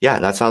yeah,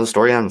 that's how the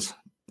story ends.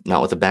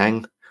 Not with a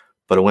bang,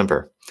 but a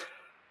whimper.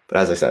 But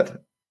as I said,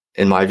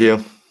 in my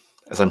view,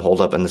 as I'm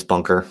holed up in this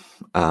bunker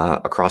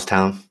across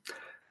town,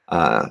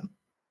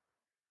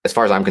 as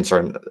far as I'm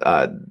concerned,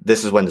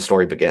 this is when the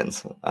story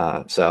begins.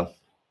 So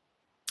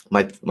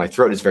my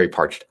throat is very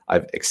parched.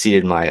 I've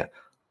exceeded my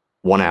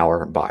 1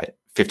 hour by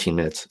 15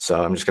 minutes.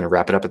 So I'm just going to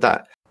wrap it up at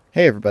that.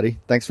 Hey everybody,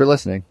 thanks for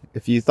listening.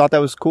 If you thought that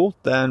was cool,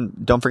 then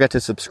don't forget to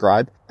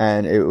subscribe,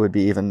 and it would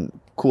be even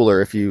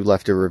cooler if you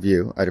left a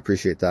review. I'd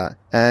appreciate that.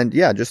 And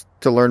yeah, just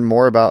to learn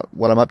more about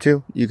what I'm up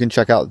to, you can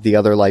check out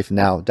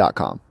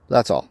theotherlifenow.com.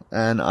 That's all.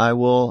 And I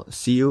will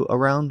see you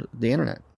around the internet.